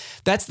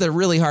that's the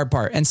really hard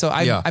part. And so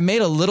I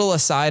made a little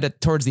aside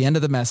towards the end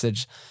of the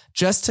message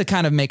just to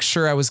kind of make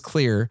sure I was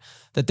clear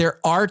that there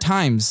are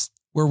times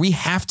where we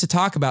have to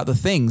talk about the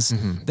things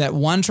that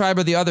one tribe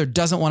or the other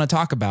doesn't want to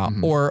talk about,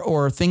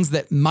 or things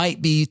that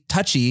might be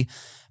touchy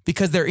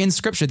because they're in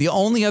scripture. The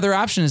only other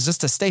option is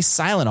just to stay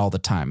silent all the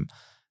time.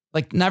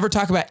 Like never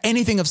talk about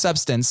anything of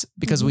substance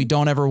because we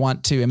don't ever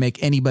want to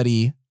make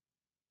anybody,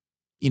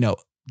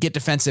 get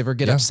defensive or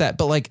get upset.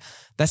 But like,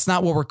 that's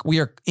not what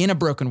we are in a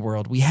broken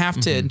world. We have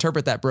to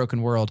interpret that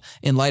broken world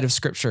in light of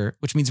scripture,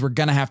 which means we're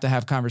going to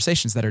have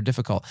conversations that are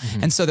difficult.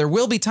 And so there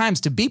will be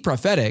times to be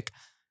prophetic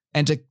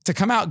and to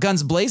come out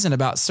guns blazing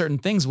about certain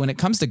things when it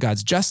comes to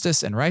God's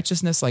justice and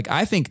righteousness. Like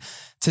I think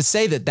to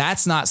say that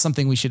that's not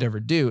something we should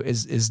ever do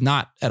is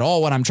not at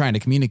all what I'm trying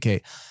to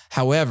communicate.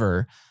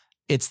 However,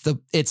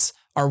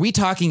 are we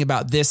talking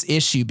about this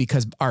issue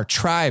because our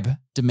tribe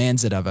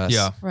demands it of us?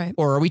 Yeah. Right.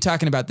 Or are we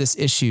talking about this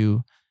issue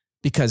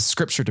because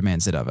scripture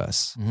demands it of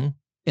us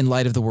in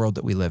light of the world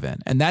that we live in?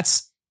 And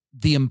that's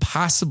the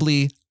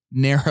impossibly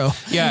narrow,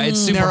 it's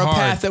super narrow hard.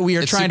 Path that we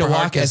are trying to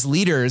walk as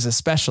leaders,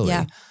 especially.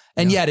 Yeah.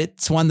 And yet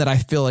it's one that I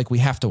feel like we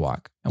have to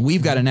walk and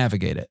we've got to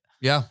navigate it.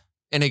 Yeah.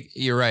 And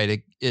you're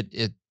right.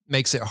 It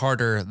makes it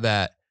harder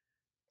that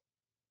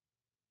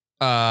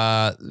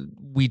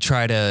we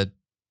try to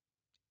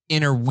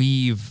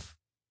interweave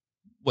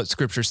what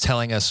scripture's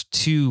telling us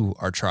to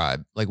our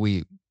tribe. Like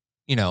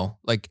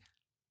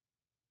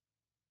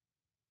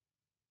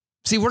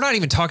see, we're not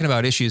even talking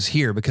about issues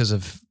here because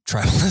of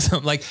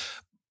tribalism.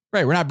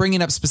 Right. We're not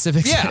bringing up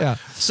specifics. Yeah.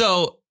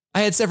 So I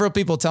had several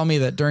people tell me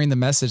that during the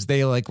message,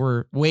 they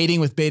were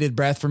waiting with bated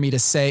breath for me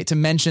to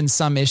mention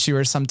some issue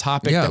or some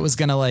topic that was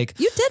going to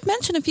You did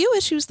mention a few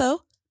issues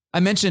though.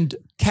 I mentioned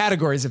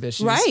categories of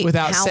issues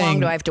without saying. How long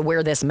do I have to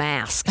wear this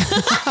mask?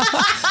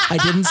 I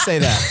didn't say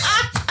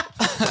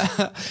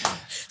that.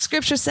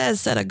 Scripture says,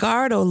 set a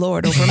guard, O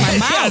Lord, over my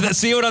mouth.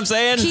 See what I'm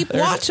saying? Keep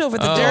watch over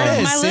the dirt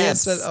of my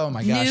lips. Oh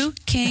my gosh. New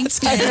King.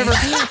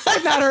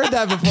 I've not heard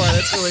that before.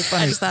 That's really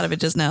funny. I just thought of it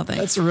just now. Thanks.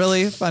 That's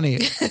really funny.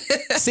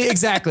 See,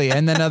 exactly.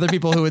 And then other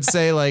people who would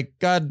say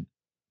God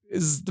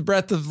is the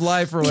breath of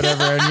life or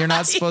whatever, and you're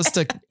not supposed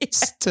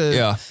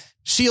to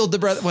shield the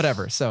breath,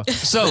 whatever. So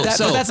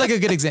that's like a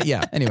good example.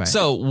 Yeah. Anyway.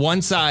 So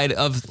one side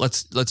of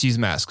let's use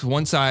masks.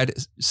 One side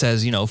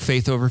says,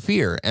 faith over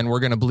fear. And we're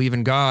going to believe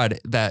in God,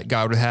 that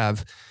God would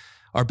have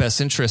our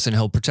best interests and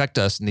he'll protect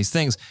us in these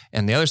things.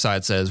 And the other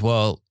side says,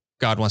 well,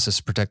 God wants us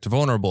to protect the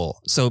vulnerable.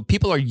 So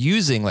people are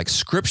using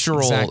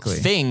scriptural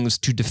things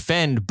to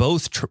defend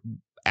both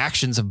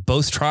actions of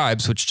both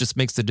tribes, which just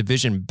makes the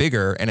division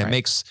bigger. And it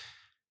makes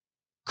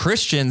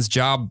Christians'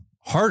 job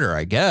harder,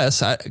 I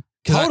guess.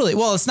 Totally.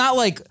 Well, it's not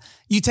like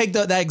you take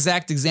that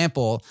exact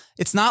example.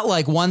 It's not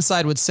like one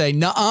side would say,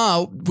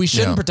 "Nuh-uh, we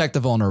shouldn't protect the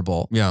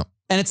vulnerable." Yeah.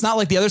 And it's not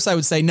like the other side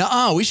would say,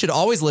 "Nuh-uh, we should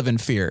always live in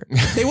fear."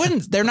 They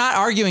wouldn't. They're not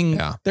arguing.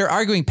 Yeah. They're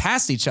arguing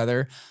past each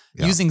other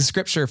using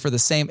scripture for the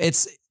same.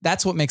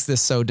 That's what makes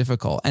this so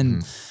difficult.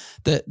 And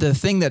the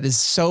thing that is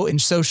so in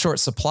so short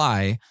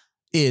supply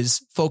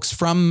is folks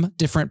from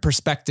different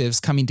perspectives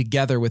coming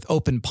together with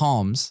open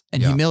palms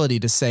and humility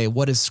to say,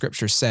 what does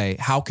scripture say?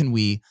 How can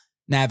we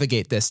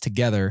navigate this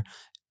together?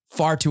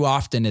 Far too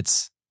often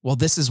it's, well,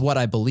 this is what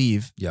I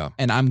believe. Yeah.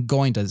 And I'm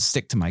going to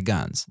stick to my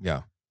guns.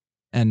 Yeah.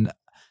 And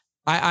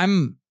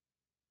I'm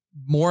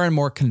more and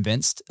more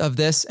convinced of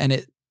this.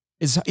 And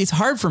it's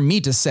hard for me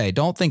to say,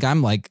 don't think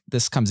I'm like,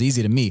 this comes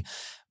easy to me,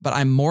 but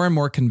I'm more and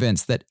more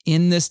convinced that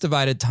in this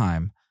divided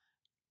time,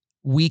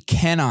 we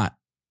cannot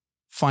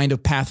find a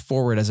path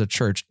forward as a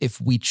church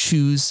if we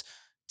choose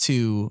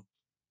to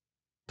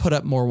put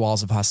up more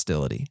walls of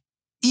hostility.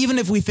 Even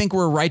if we think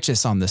we're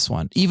righteous on this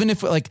one, even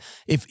if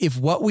if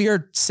what we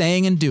are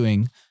saying and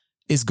doing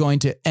is going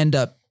to end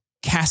up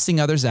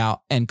casting others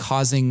out and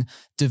causing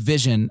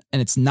division,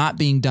 and it's not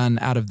being done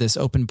out of this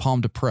open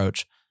palmed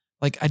approach,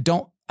 like I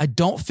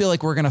don't feel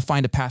like we're going to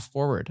find a path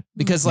forward,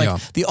 because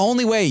the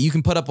only way you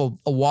can put up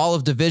a wall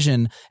of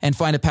division and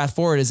find a path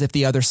forward is if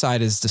the other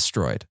side is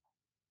destroyed.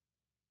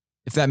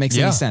 If that makes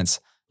any sense.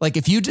 Like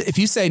if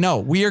you say, no,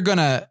 we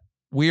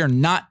are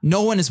not,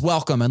 no one is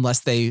welcome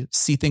unless they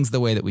see things the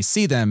way that we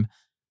see them.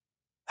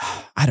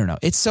 I don't know.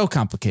 It's so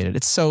complicated.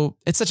 It's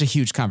such a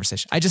huge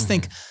conversation. I just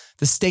think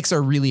the stakes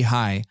are really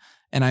high,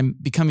 and I'm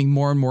becoming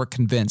more and more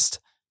convinced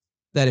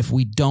that if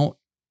we don't,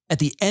 at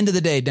the end of the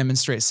day,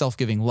 demonstrate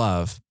self-giving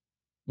love,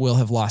 we'll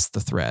have lost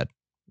the thread.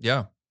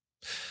 Yeah.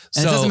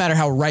 And it doesn't matter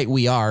how right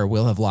we are,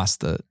 we'll have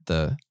lost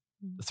the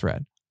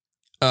thread.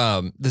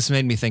 This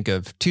made me think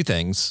of two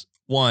things.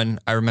 One,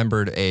 I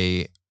remembered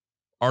a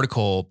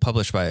article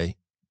published by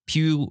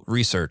Pew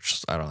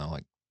Research, I don't know,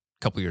 like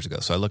a couple years ago.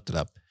 So I looked it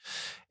up,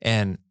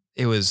 and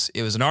it was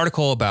an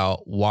article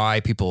about why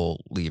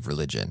people leave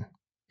religion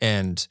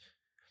and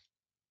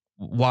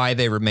why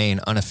they remain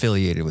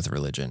unaffiliated with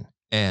religion.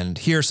 And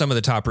here are some of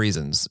the top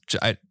reasons.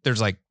 There's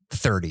like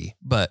 30,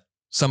 but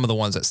some of the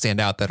ones that stand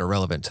out that are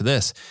relevant to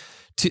this.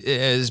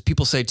 As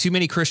people say, too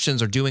many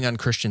Christians are doing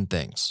unchristian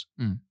things.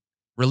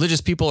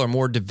 Religious people are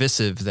more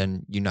divisive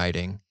than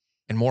uniting,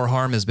 and more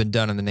harm has been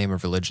done in the name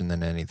of religion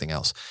than anything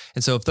else.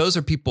 And so if those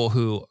are people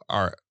who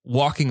are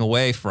walking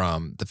away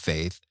from the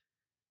faith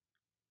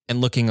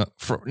and looking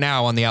for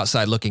now on the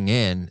outside looking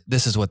in,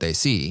 this is what they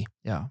see.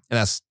 Yeah.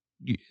 And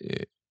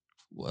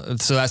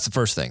so that's the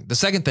first thing. The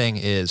second thing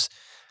is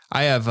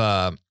I have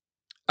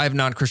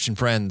non-Christian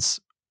friends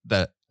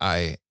that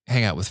I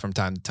hang out with from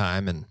time to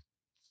time, and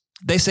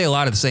they say a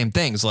lot of the same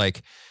things.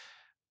 Like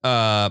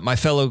my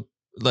fellow,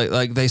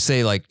 like they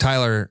say, like,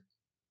 Tyler,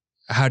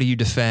 how do you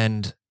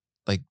defend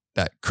like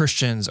that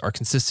Christians are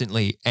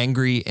consistently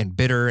angry and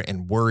bitter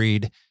and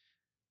worried?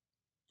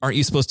 Aren't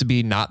you supposed to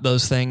be not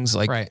those things?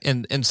 Like, right.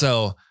 And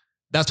so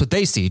that's what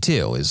they see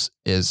too,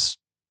 is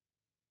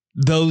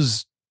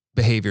those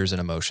behaviors and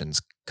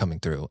emotions coming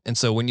through. And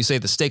so when you say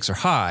the stakes are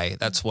high,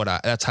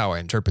 that's how I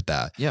interpret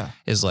that. Yeah.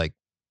 Is like,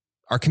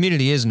 our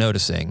community is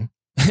noticing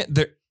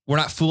we're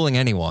not fooling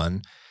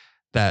anyone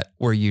that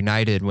we're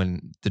united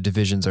when the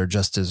divisions are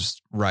just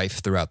as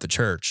rife throughout the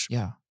church.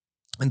 Yeah.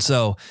 And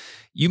so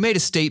you made a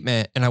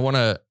statement, and I want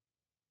to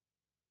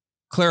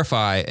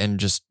clarify and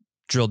just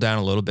drill down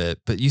a little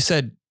bit, but you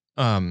said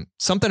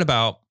something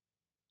about,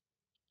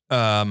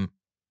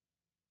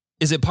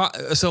 is it,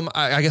 so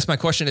I guess my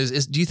question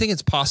is, do you think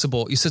it's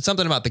possible? You said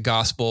something about the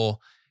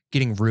gospel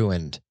getting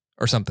ruined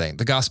or something.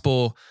 The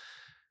gospel,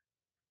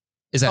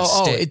 is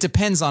that it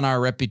depends on our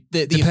the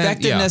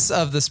effectiveness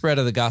of the spread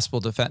of the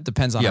gospel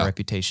depends on our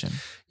reputation.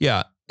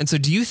 Yeah. And so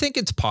do you think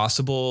it's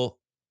possible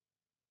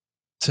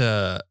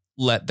to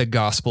let the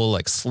gospel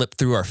like slip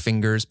through our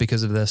fingers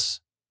because of this?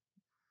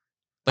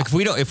 Like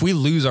if we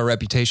lose our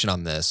reputation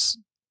on this,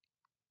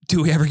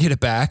 do we ever get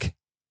it back?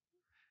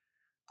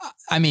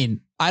 I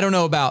mean, I don't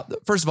know about,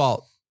 first of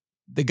all,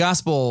 the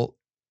gospel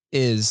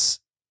is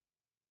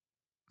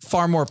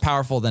far more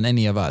powerful than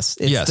any of us.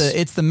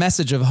 It's the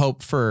message of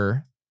hope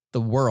for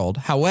the world.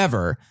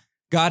 However,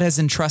 God has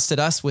entrusted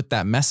us with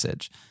that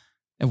message,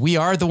 and we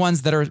are the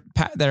ones that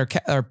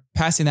are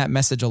passing that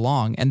message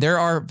along. And there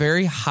are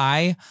very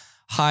high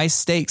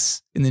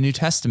stakes in the New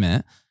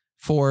Testament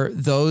for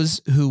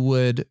those who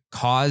would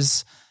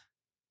cause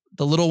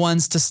the little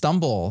ones to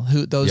stumble,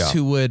 who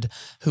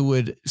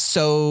would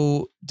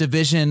sow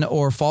division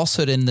or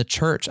falsehood in the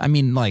church. I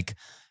mean, like,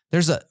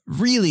 there's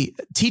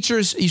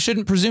teachers, you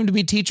shouldn't presume to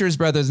be teachers,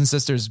 brothers and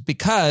sisters,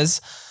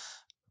 because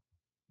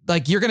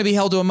like you're going to be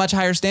held to a much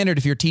higher standard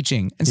if you're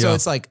teaching. And so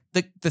it's like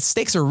the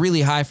stakes are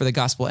really high for the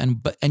gospel,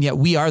 and yet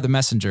we are the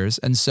messengers.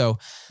 And so,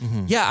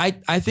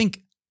 I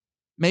think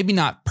maybe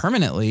not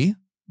permanently,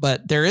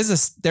 but there is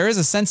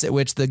a sense at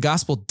which the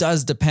gospel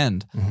does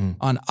depend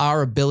on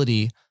our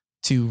ability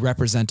to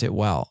represent it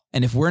well.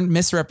 And if we're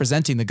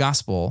misrepresenting the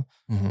gospel,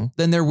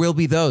 then there will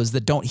be those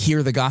that don't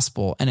hear the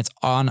gospel, and it's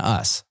on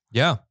us.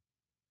 Yeah.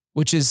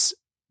 Which is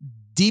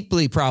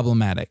deeply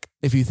problematic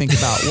if you think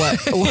about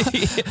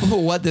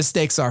what the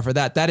stakes are for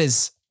that.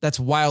 That's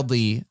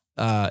wildly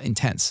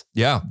intense.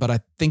 Yeah. But I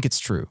think it's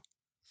true.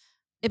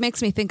 It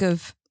makes me think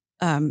of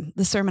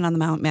the Sermon on the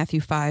Mount,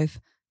 Matthew 5,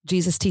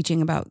 Jesus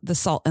teaching about the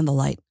salt and the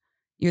light.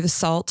 You're the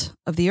salt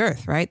of the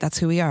earth, right? That's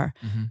who we are.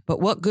 But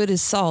what good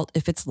is salt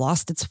if it's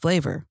lost its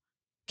flavor?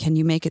 Can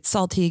you make it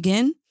salty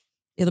again?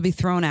 It'll be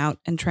thrown out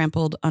and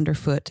trampled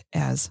underfoot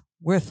as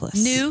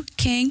worthless. New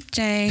King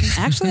James.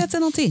 Actually, that's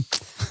NLT.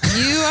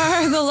 You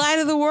are the light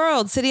of the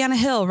world, city on a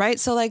hill, right?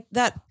 So like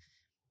that,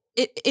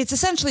 it's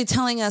essentially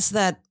telling us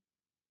that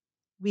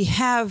we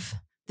have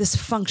this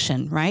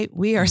function, right?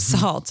 We are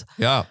salt.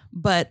 Yeah.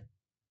 But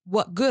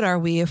what good are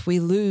we if we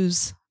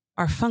lose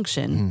our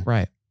function?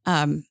 Right.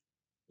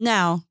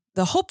 Now,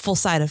 the hopeful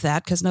side of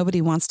that, because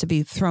nobody wants to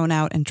be thrown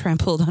out and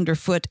trampled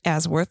underfoot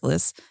as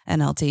worthless,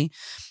 NLT.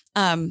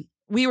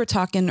 We were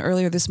talking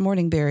earlier this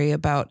morning, Barry,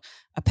 about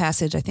a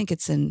passage. I think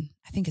it's in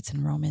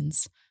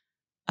Romans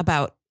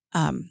about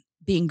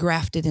being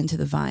grafted into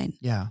the vine.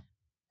 Yeah.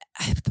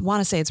 I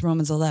want to say it's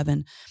Romans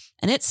 11.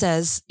 And it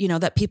says,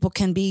 that people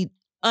can be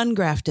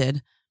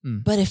ungrafted,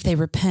 but if they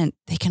repent,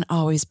 they can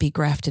always be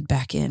grafted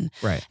back in.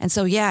 Right. And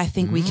so, I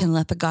think we can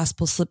let the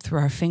gospel slip through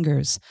our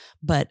fingers,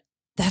 but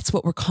that's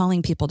what we're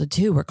calling people to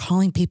do. We're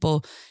calling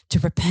people to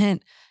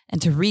repent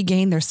and to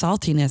regain their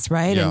saltiness,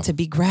 right? Yeah. And to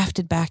be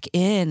grafted back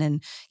in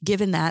and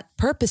given that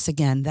purpose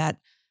again, that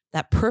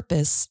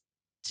purpose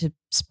to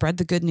spread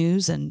the good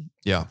news and,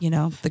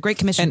 the Great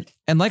Commission.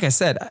 And like I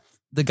said,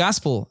 the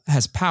gospel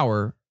has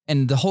power,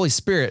 and the Holy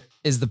Spirit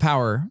is the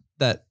power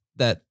that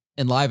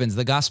enlivens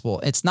the gospel.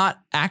 It's not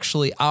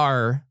actually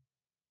our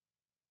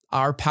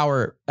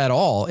power at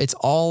all. It's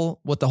all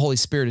what the Holy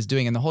Spirit is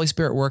doing. And the Holy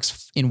Spirit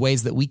works in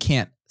ways that we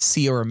can't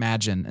see or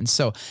imagine. And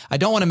so I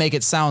don't want to make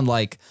it sound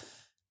like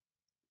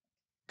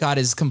God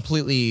is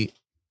completely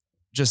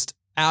just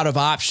out of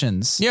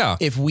options. Yeah.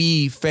 If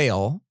we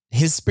fail,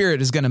 his Spirit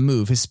is going to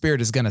move. His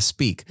Spirit is going to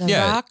speak. The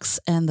rocks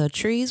and the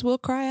trees will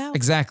cry out.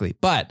 Exactly.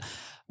 But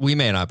we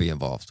may not be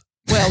involved.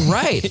 Well,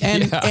 right.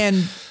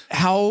 And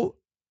how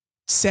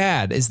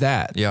sad is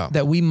that? Yeah.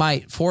 That we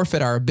might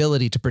forfeit our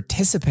ability to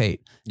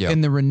participate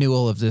in the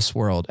renewal of this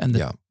world and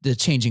the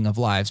changing of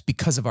lives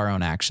because of our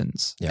own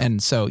actions. Yeah.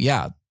 And so,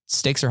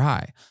 stakes are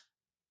high.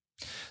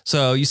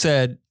 So you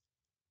said,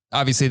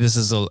 obviously this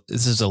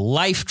is a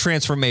life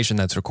transformation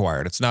that's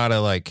required. It's not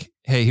a like,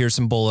 hey, here's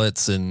some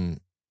bullets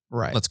and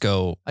let's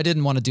go. I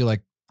didn't want to do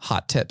like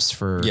hot tips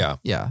for,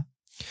 Yeah.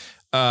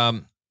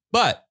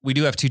 But we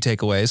do have 2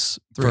 takeaways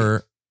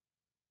for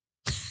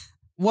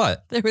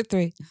what? There were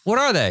 3. What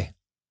are they?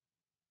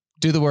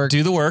 Do the work.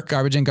 Do the work.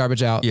 Garbage in,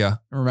 garbage out. Yeah.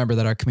 Remember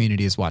that our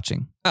community is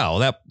watching. Oh,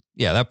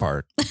 that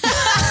part.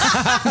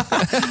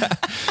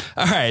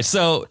 All right.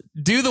 So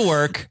do the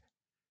work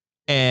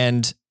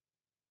and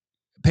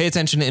pay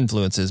attention to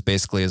influences,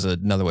 basically, is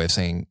another way of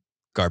saying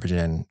garbage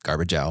in,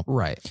 garbage out.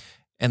 Right.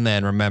 And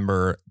then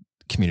remember,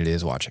 community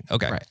is watching.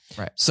 Okay.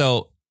 Right.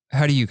 So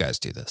how do you guys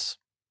do this?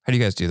 How do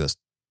you guys do those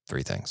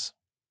 3 things?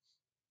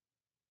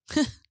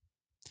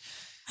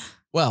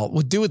 Well,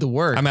 we'll do the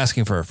work. I'm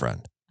asking for a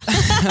friend.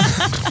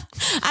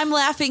 I'm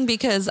laughing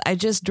because I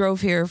just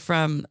drove here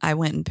I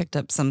went and picked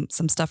up some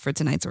stuff for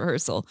tonight's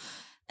rehearsal,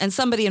 and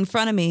somebody in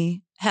front of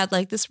me had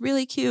like this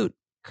really cute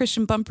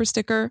Christian bumper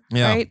sticker,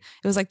 right?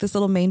 It was like this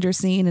little manger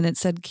scene and it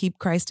said, "Keep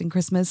Christ in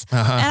Christmas." And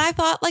I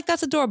thought, like,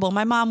 that's adorable.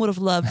 My mom would have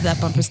loved that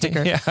bumper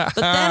sticker. But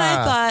then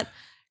I thought,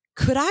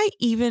 could I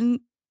even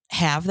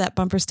have that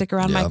bumper sticker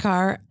on my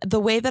car? The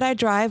way that I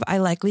drive, I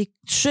likely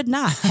should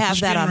not have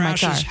that on my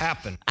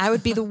car. I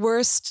would be the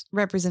worst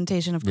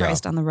representation of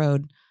Christ on the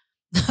road.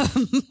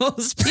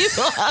 Most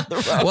people on the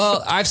road.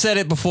 Well, I've said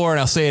it before and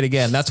I'll say it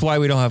again. That's why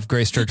we don't have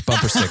Grace Church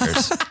bumper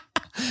stickers.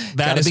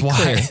 That is why.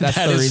 Clear. That's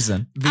the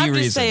reason. I'm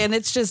just saying,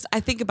 it's just,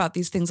 I think about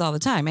these things all the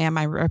time. Am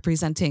I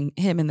representing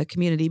him in the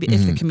community?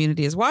 If the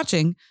community is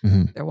watching,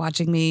 they're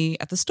watching me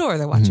at the store.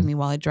 They're watching me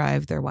while I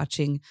drive. They're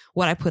watching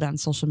what I put on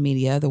social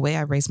media, the way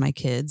I raise my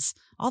kids,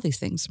 all these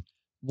things.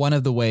 One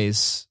of the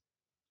ways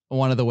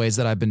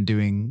that I've been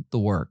doing the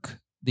work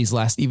these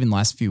last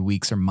few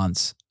weeks or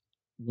months,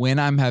 when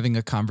I'm having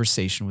a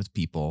conversation with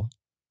people,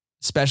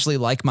 especially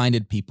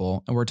like-minded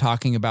people, and we're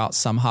talking about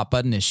some hot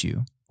button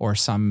issue or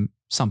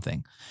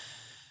something,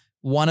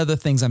 one of the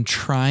things I'm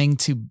trying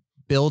to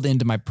build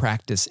into my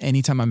practice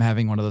anytime I'm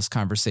having one of those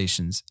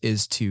conversations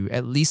is to,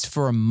 at least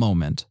for a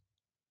moment,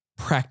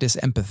 practice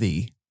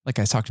empathy, like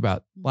I talked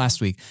about last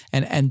week,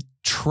 and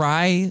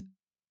try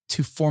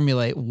to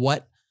formulate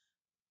what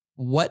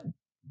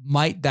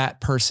might that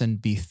person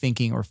be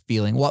thinking or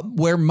feeling?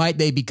 Where might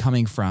they be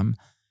coming from?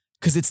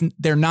 Because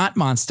they're not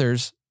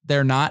monsters,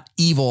 they're not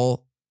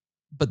evil,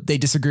 but they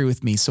disagree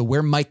with me. So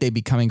where might they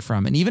be coming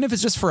from? And even if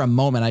it's just for a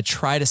moment, I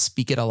try to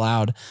speak it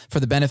aloud for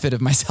the benefit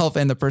of myself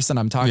and the person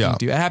I'm talking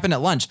to. It happened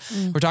at lunch.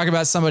 We're talking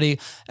about somebody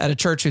at a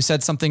church who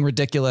said something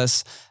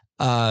ridiculous.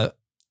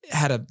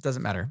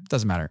 doesn't matter.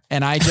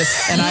 And I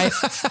just,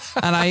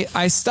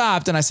 I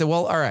stopped and I said,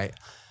 well, all right,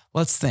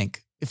 let's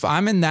think. If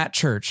I'm in that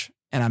church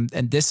and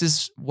this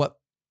is what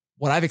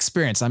I've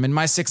experienced, I'm in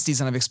my 60s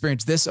and I've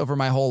experienced this over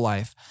my whole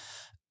life.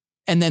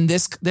 And then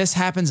this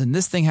happens and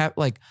this thing happens.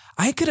 Like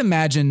I could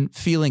imagine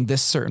feeling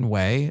this certain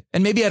way,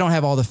 and maybe I don't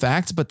have all the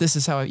facts, but this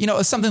is how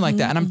something like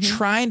that. And I'm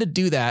trying to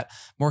do that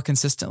more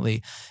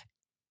consistently.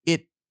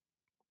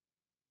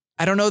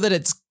 I don't know that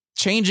it's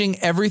changing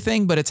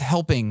everything, but it's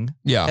helping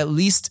at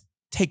least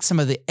take some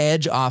of the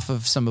edge off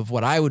of some of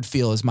what I would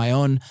feel is my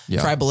own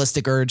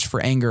tribalistic urge for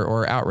anger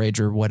or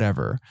outrage or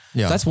whatever.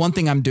 Yeah. So that's one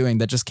thing I'm doing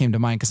that just came to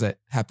mind because it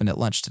happened at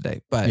lunch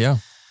today. But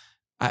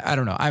I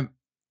don't know.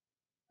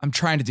 I'm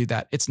trying to do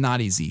that. It's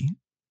not easy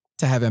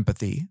to have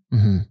empathy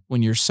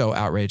when you're so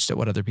outraged at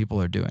what other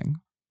people are doing,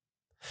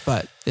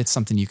 but it's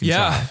something you can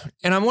try.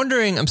 And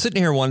I'm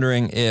sitting here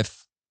wondering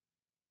if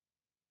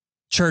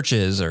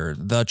churches or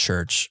the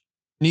church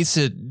needs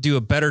to do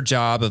a better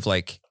job of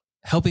like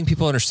helping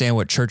people understand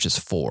what church is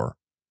for.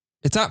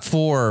 It's not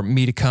for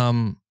me to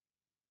come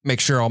make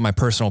sure all my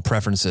personal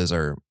preferences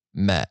are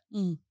met.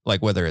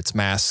 Like whether it's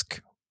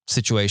mask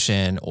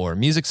situation or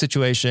music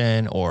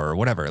situation or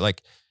whatever.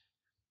 Like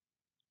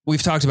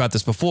we've talked about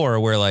this before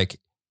where like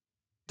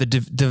the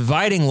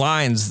dividing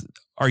lines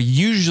are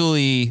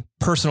usually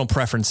personal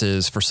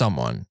preferences for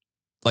someone.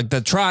 Like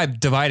the tribe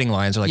dividing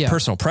lines are like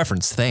personal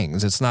preference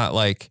things. It's not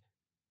like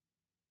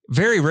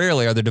very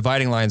rarely are there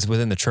dividing lines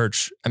within the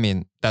church. I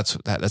mean, that's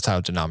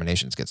how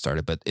denominations get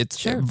started, but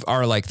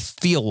are like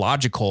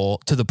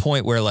theological to the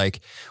point where like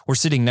we're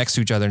sitting next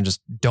to each other and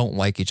just don't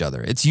like each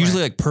other. It's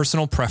usually like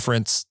personal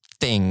preference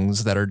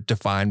things that are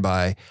defined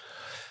by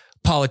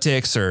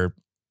politics or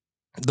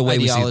the way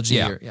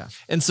ideology. We see.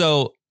 And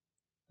so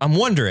I'm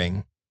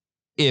wondering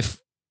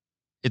if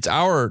it's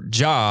our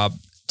job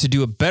to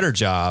do a better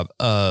job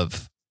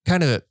of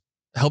kind of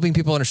helping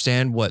people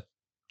understand what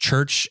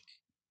church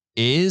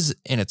is,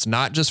 and it's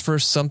not just for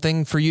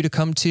something for you to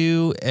come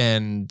to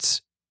and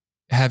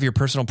have your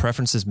personal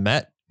preferences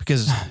met,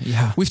 because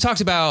we've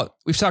talked about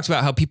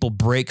how people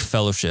break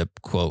fellowship,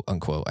 quote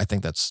unquote. I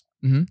think that's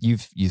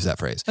you've used that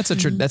phrase.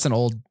 That's an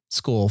old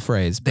school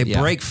phrase. They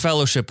break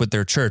fellowship with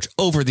their church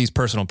over these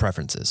personal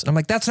preferences. And I'm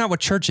like, that's not what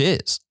church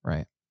is.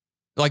 Right.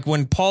 Like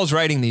when Paul's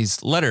writing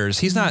these letters,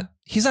 he's not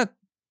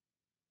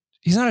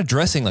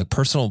addressing like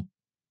personal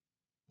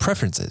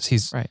preferences.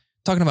 He's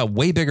talking about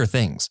way bigger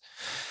things.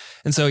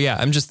 And so,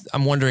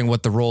 I'm wondering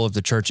what the role of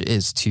the church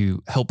is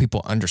to help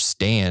people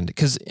understand,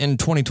 because in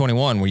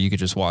 2021, where you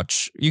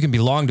can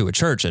belong to a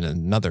church in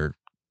another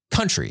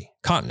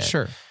continent.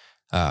 Sure.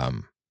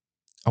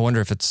 I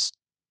wonder if it's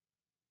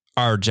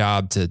our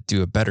job to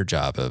do a better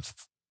job of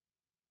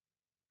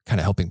kind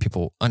of helping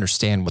people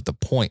understand what the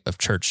point of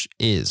church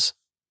is.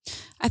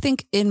 I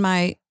think in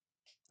my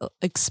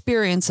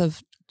experience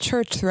of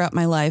church throughout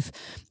my life,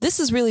 this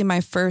is really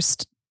my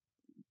first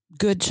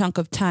good chunk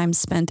of time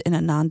spent in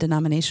a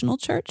non-denominational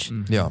church.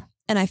 Yeah.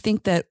 And I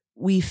think that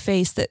we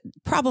face that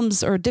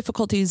problems or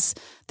difficulties,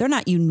 they're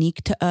not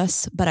unique to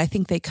us, but I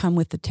think they come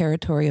with the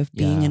territory of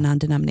being a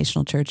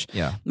non-denominational church.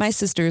 Yeah. My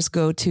sisters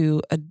go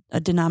to a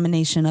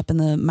denomination up in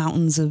the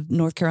mountains of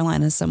North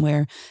Carolina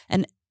somewhere,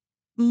 and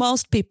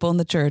most people in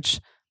the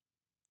church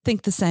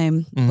think the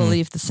same,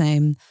 believe the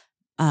same.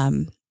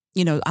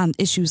 On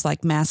issues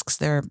like masks,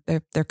 they're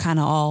kind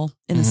of all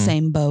in the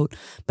same boat.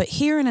 But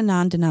here in a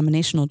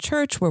non-denominational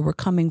church where we're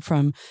coming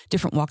from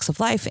different walks of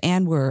life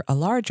and we're a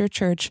larger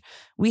church,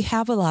 we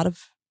have a lot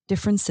of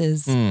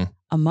differences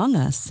among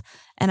us.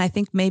 And I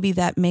think maybe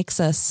that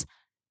makes us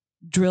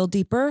drill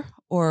deeper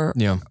or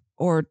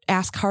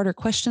ask harder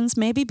questions,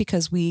 maybe,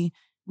 because we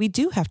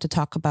do have to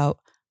talk about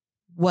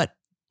what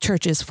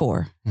church is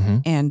for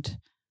and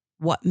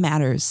what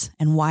matters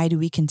and why do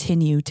we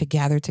continue to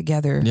gather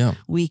together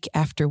week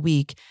after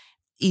week,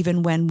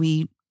 even when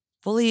we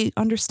fully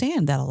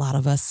understand that a lot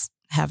of us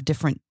have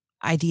different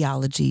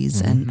ideologies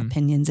and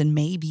opinions and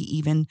maybe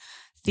even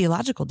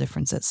theological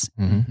differences.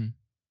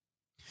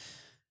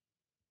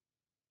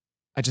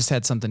 I just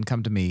had something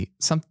come to me.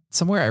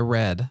 Somewhere I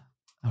read,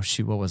 oh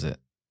shoot, what was it?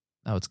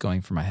 Oh, it's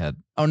going for my head.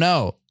 Oh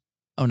no.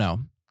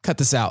 Cut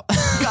this out.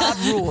 God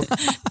ruled.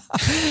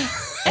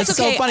 It's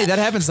okay. So funny. That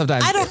happens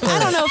sometimes. I don't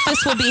know if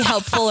this will be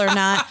helpful or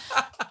not.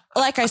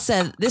 Like I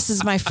said, this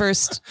is my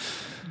first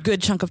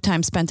good chunk of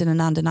time spent in a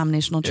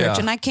non-denominational church.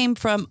 And I came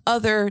from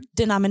other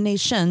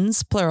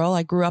denominations, plural.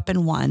 I grew up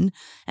in one.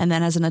 And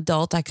then as an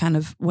adult, I kind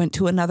of went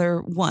to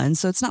another one.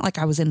 So it's not like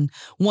I was in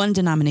one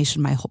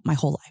denomination my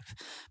whole life.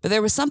 But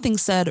there was something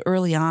said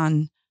early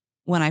on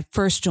when I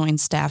first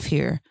joined staff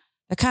here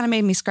that kind of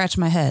made me scratch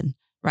my head.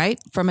 Right?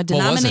 From a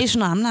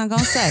denomination, I'm not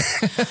going to say.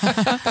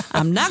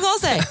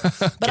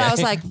 But I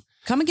was like,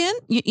 come again?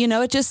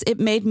 It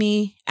made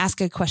me ask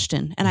a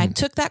question. And I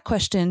took that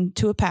question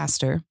to a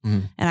pastor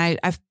and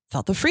I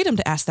felt the freedom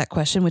to ask that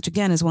question, which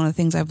again is one of the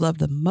things I've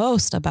loved the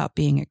most about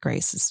being at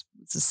Grace.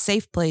 It's a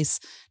safe place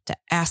to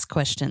ask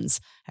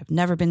questions. I've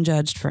never been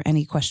judged for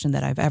any question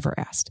that I've ever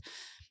asked.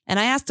 And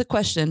I asked a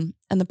question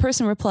and the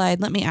person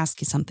replied, let me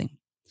ask you something.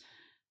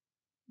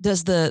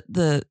 does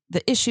the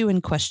issue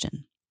in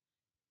question,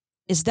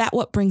 is that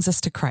what brings us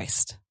to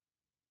Christ?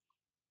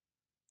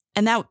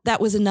 And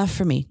that was enough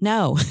for me.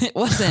 No, it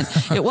wasn't.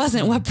 It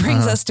wasn't what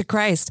brings us to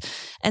Christ.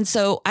 And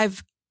so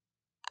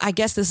I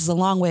guess this is a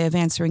long way of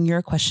answering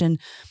your question.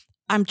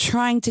 I'm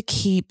trying to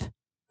keep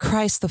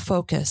Christ the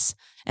focus.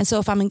 And so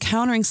if I'm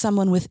encountering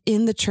someone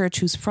within the church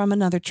who's from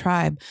another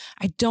tribe,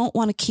 I don't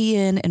want to key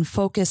in and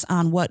focus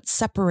on what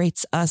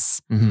separates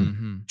us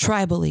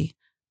tribally.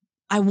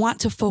 I want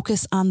to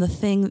focus on the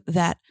thing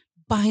that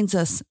binds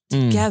us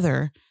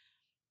together.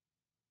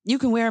 You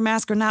can wear a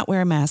mask or not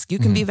wear a mask. You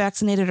can be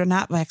vaccinated or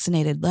not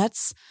vaccinated.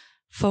 Let's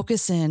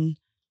focus in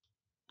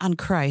on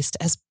Christ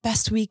as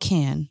best we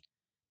can.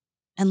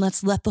 And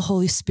let's let the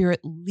Holy Spirit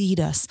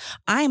lead us.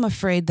 I am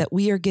afraid that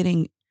we are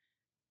getting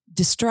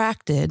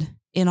distracted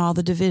in all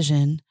the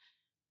division,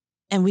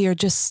 and we are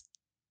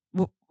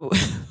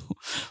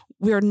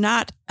we're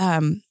not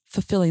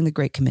fulfilling the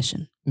Great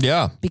Commission.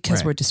 Yeah.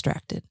 Because we're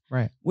distracted.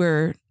 Right.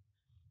 We're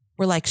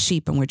like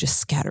sheep and we're just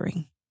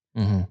scattering.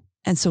 Mm-hmm.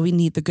 And so we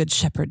need the good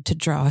shepherd to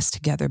draw us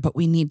together, but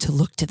we need to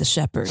look to the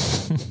shepherd.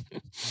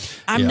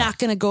 I'm not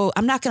going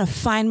to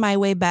find my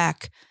way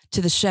back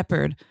to the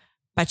shepherd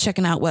by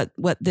checking out what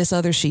this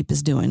other sheep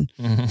is doing.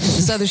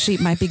 This other sheep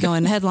might be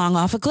going headlong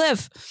off a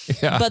cliff.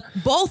 Yeah. But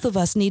both of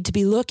us need to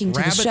be looking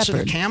to the shepherd. Rabbits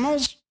and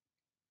camels?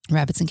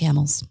 Rabbits and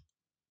camels.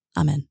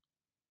 Amen.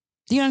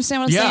 Do you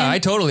understand what I'm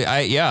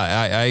saying?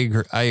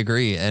 Yeah, I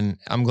agree. And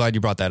I'm glad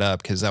you brought that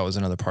up, because that was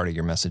another part of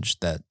your message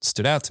that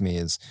stood out to me.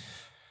 Is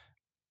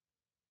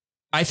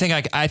I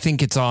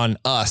think it's on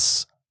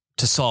us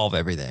to solve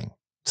everything,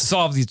 to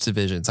solve these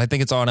divisions. I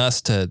think it's on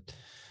us to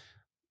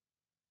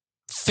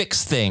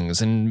fix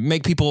things and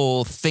make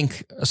people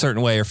think a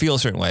certain way or feel a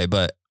certain way,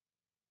 but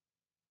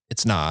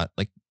it's not.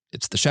 Like,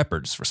 it's the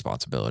shepherd's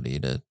responsibility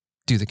to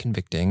do the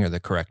convicting or the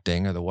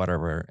correcting or the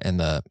whatever, and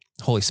the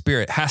Holy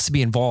Spirit has to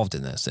be involved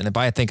in this. And if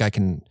I think I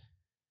can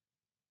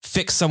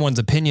fix someone's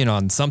opinion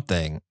on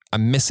something,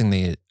 I'm missing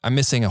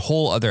a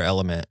whole other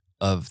element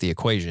of the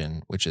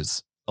equation, which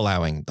is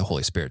allowing the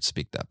Holy Spirit to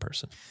speak to that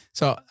person.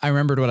 So I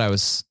remembered what I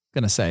was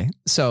going to say.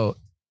 So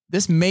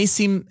this may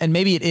seem, and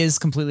maybe it is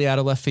completely out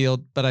of left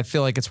field, but I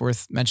feel like it's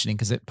worth mentioning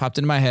because it popped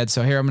into my head.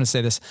 So here, I'm going to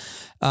say this.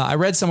 I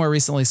read somewhere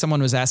recently,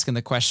 someone was asking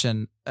the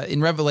question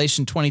in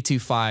Revelation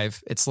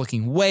 22:5, it's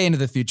looking way into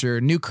the future,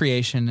 new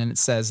creation. And it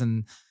says,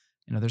 and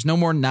there's no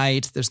more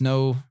night. There's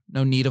no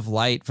need of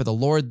light, for the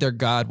Lord their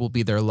God will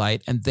be their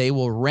light, and they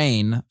will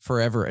reign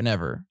forever and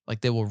ever.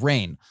 Like, they will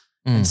reign.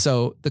 And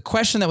so the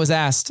question that was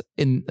asked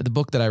in the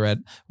book that I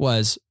read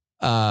was,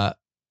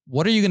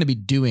 what are you going to be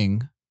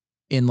doing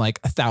in like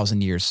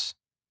 1,000 years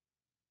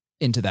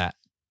into that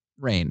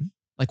reign?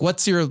 Like,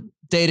 what's your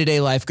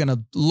day-to-day life going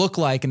to look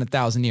like in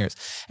 1,000 years?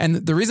 And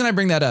the reason I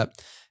bring that up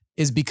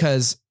is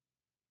because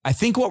I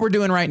think what we're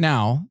doing right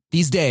now,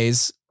 these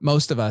days,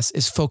 most of us,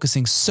 is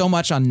focusing so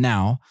much on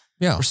now.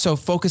 Yeah. We're so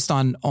focused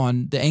on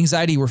the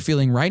anxiety we're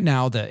feeling right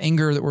now, the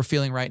anger that we're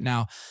feeling right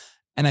now.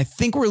 And I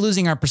think we're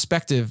losing our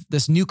perspective,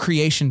 this new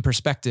creation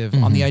perspective,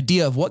 on the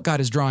idea of what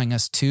God is drawing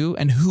us to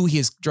and who he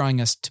is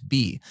drawing us to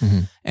be.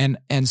 And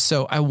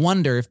so I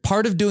wonder if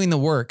part of doing the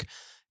work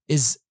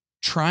is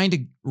trying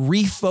to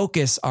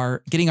refocus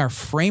getting our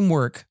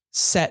framework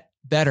set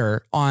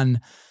better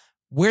on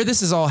where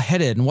this is all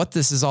headed and what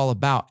this is all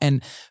about.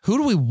 And who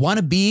do we want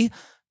to be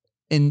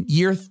in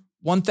year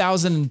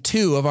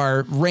 1002 of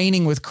our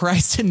reigning with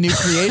Christ in new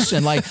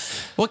creation? Like,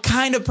 what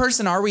kind of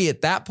person are we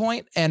at that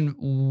point? And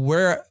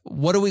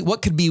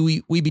what could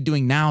we be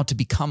doing now to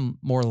become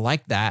more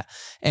like that?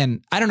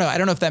 And I don't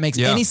know if that makes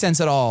any sense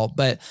at all,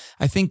 but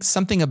I think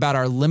something about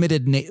our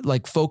limited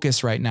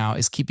focus right now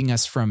is keeping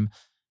us from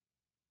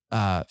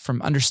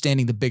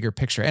understanding the bigger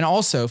picture. And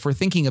also, if we're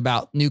thinking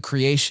about new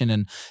creation,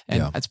 and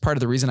that's part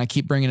of the reason I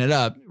keep bringing it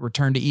up,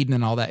 return to Eden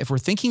and all that. If we're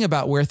thinking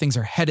about where things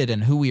are headed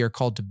and who we are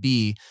called to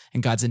be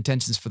and God's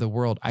intentions for the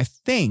world, I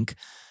think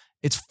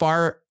it's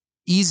far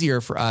easier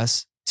for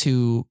us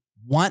to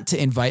want to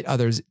invite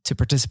others to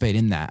participate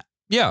in that.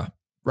 Yeah.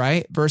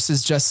 Right?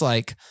 Versus just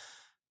like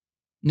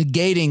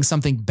negating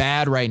something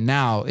bad right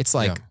now. It's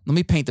like, let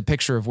me paint the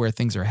picture of where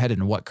things are headed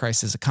and what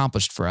Christ has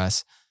accomplished for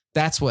us.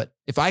 That's what,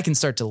 if I can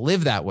start to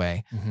live that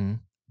way,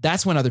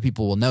 that's when other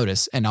people will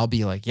notice, and I'll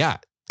be like, yeah,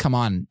 come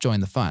on, join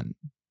the fun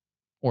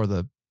or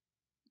the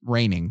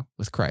reigning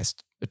with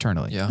Christ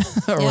eternally. Yeah.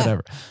 or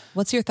whatever.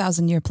 What's your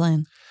 1,000-year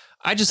plan?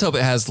 I just hope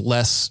it has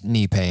less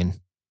knee pain.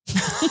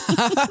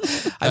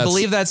 I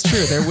believe that's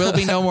true. There will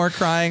be no more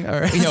crying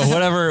or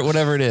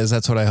whatever it is.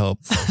 That's what I hope.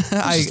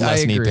 I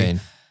agree. Knee pain.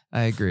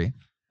 I agree.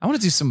 I want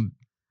to do some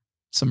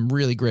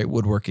really great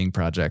woodworking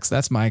projects.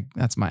 That's my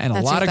and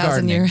a lot of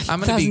gardening.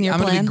 I'm going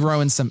to be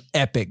growing some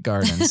epic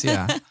gardens.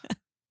 Yeah.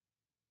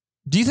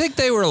 Do you think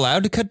they were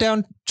allowed to cut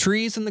down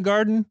trees in the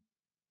Garden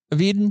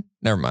of Eden?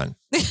 Never mind.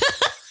 I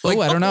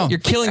don't know. You're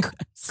killing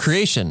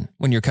creation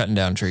when you're cutting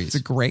down trees. It's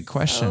a great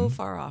question. So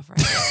far off,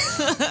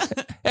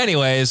 right?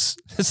 Anyways,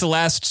 it's the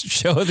last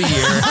show of the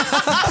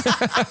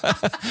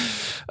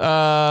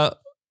year.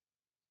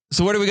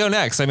 So where do we go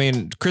next? I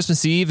mean,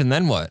 Christmas Eve, and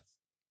then what?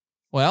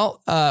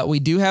 Well, we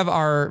do have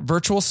our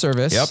virtual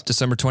service. Yep,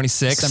 December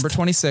 26th. December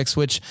 26th,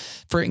 which,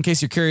 in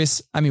case you're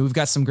curious, I mean, we've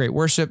got some great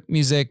worship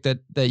music that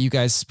you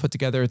guys put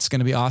together. It's going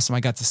to be awesome.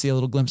 I got to see a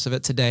little glimpse of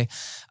it today.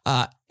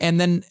 And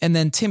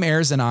then Tim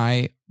Ayers and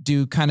I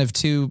do kind of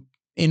 2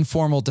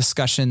 informal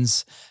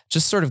discussions,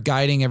 just sort of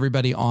guiding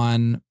everybody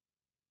on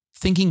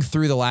thinking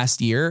through the last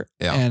year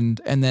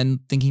and then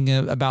thinking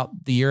about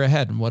the year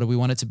ahead and what do we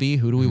want it to be?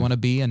 Who do we want to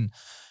be? And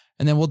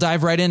then we'll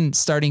dive right in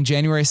starting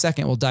January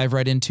 2nd. We'll dive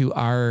right into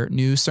our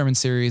new sermon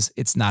series,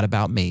 It's Not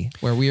About Me,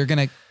 where we are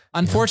going to,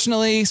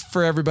 unfortunately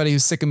for everybody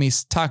who's sick of me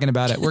talking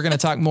about it, we're going to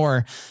talk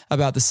more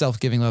about the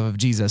self-giving love of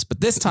Jesus.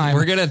 But this time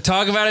we're going to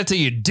talk about it till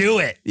you do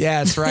it.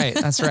 Yeah, that's right.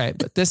 That's right.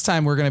 But this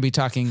time we're going to be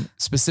talking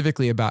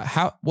specifically about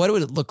what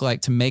would it look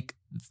like to make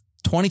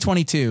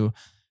 2022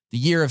 the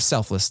year of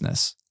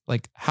selflessness?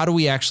 Like, how do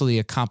we actually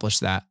accomplish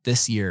that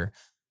this year?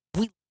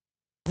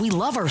 We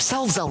love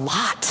ourselves a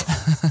lot.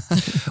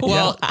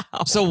 Well,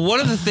 so one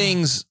of the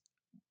things,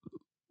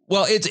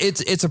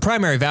 it's a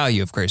primary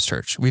value of Grace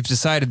Church. We've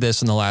decided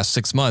this in the last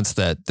 6 months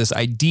that this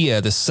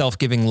idea, this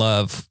self-giving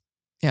love,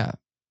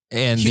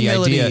 and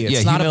humility, the idea,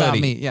 it's not about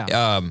me,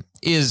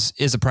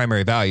 is a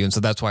primary value, and so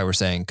that's why we're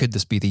saying, could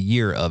this be the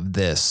year of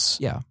this?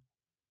 Yeah,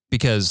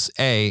 because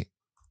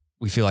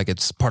we feel like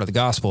it's part of the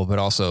gospel, but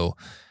also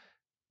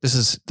this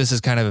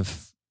is kind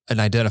of an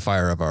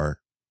identifier of our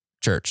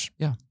church.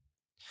 Yeah.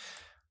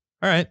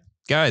 All right,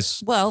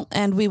 guys. Well,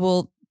 and we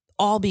will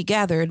all be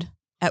gathered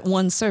at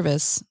one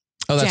service.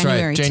 Oh, that's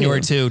right.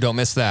 January 2. Don't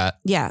miss that.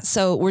 Yeah.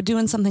 So we're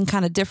doing something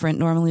kind of different.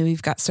 Normally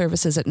we've got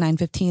services at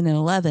 9:15 and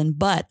 11,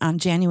 but on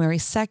January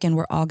 2nd,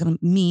 we're all going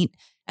to meet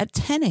at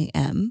 10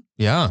 a.m.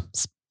 Yeah.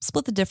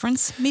 Split the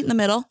difference, meet in the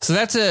middle. So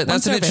that's an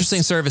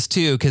interesting service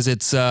too, because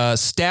it's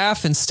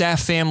staff and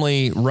staff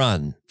family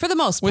run. For the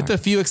most part. With a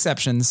few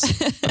exceptions.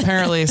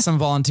 Apparently some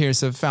volunteers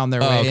have found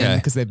their way in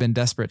because they've been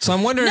desperate. So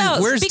I'm wondering,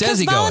 where's Desi going?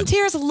 Because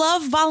volunteers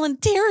love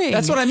volunteering.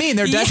 That's what I mean.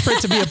 They're desperate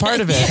to be a part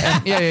of it.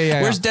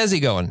 Yeah. Where's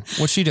Desi going?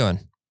 What's she doing?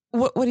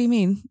 What do you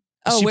mean?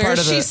 Oh, where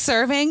is she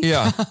serving?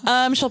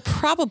 Yeah. She'll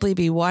probably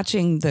be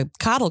watching the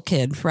Coddle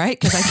Kid, right?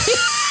 Because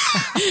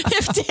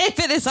if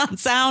David is on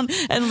sound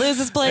and Liz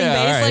is playing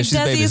bass,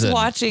 Desi is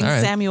watching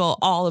Samuel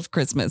all of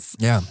Christmas.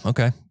 Yeah.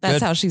 Okay.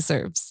 That's how she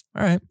serves.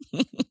 All right.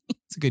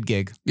 It's a good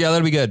gig. Yeah,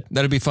 that'll be good.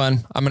 That'll be fun.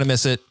 I'm going to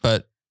miss it,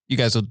 but you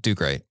guys will do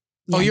great.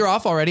 Yeah. Oh, you're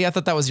off already? I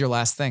thought that was your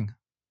last thing.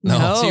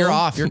 No. So you're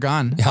off. You're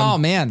gone. Oh,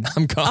 man.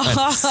 I'm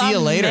gone. See you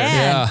later.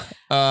 Man.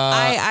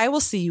 Yeah. I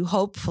will see you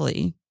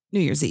hopefully New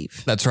Year's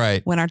Eve. That's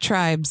right. When our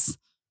tribes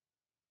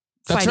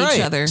fight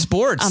each other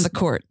sports on the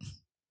court.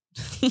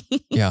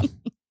 Yeah.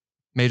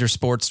 Major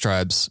sports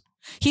tribes.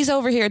 He's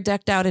over here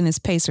decked out in his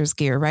Pacers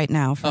gear right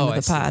now from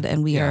the pod,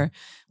 and we are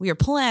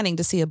planning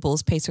to see a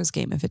Bulls Pacers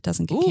game if it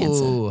doesn't get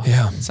canceled.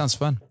 Yeah, sounds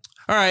fun.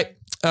 All right,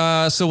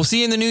 so we'll see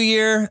you in the new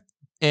year,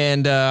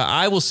 and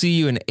I will see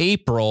you in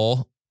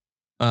April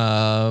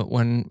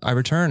when I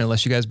return,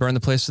 unless you guys burn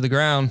the place to the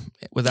ground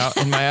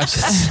in my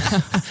absence.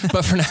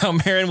 But for now,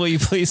 Maren, will you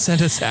please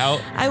send us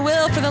out? I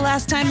will. For the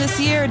last time this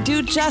year,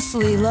 do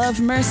justly,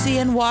 love mercy,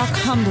 and walk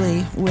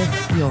humbly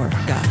with your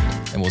God.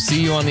 And we'll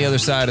see you on the other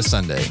side of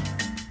Sunday.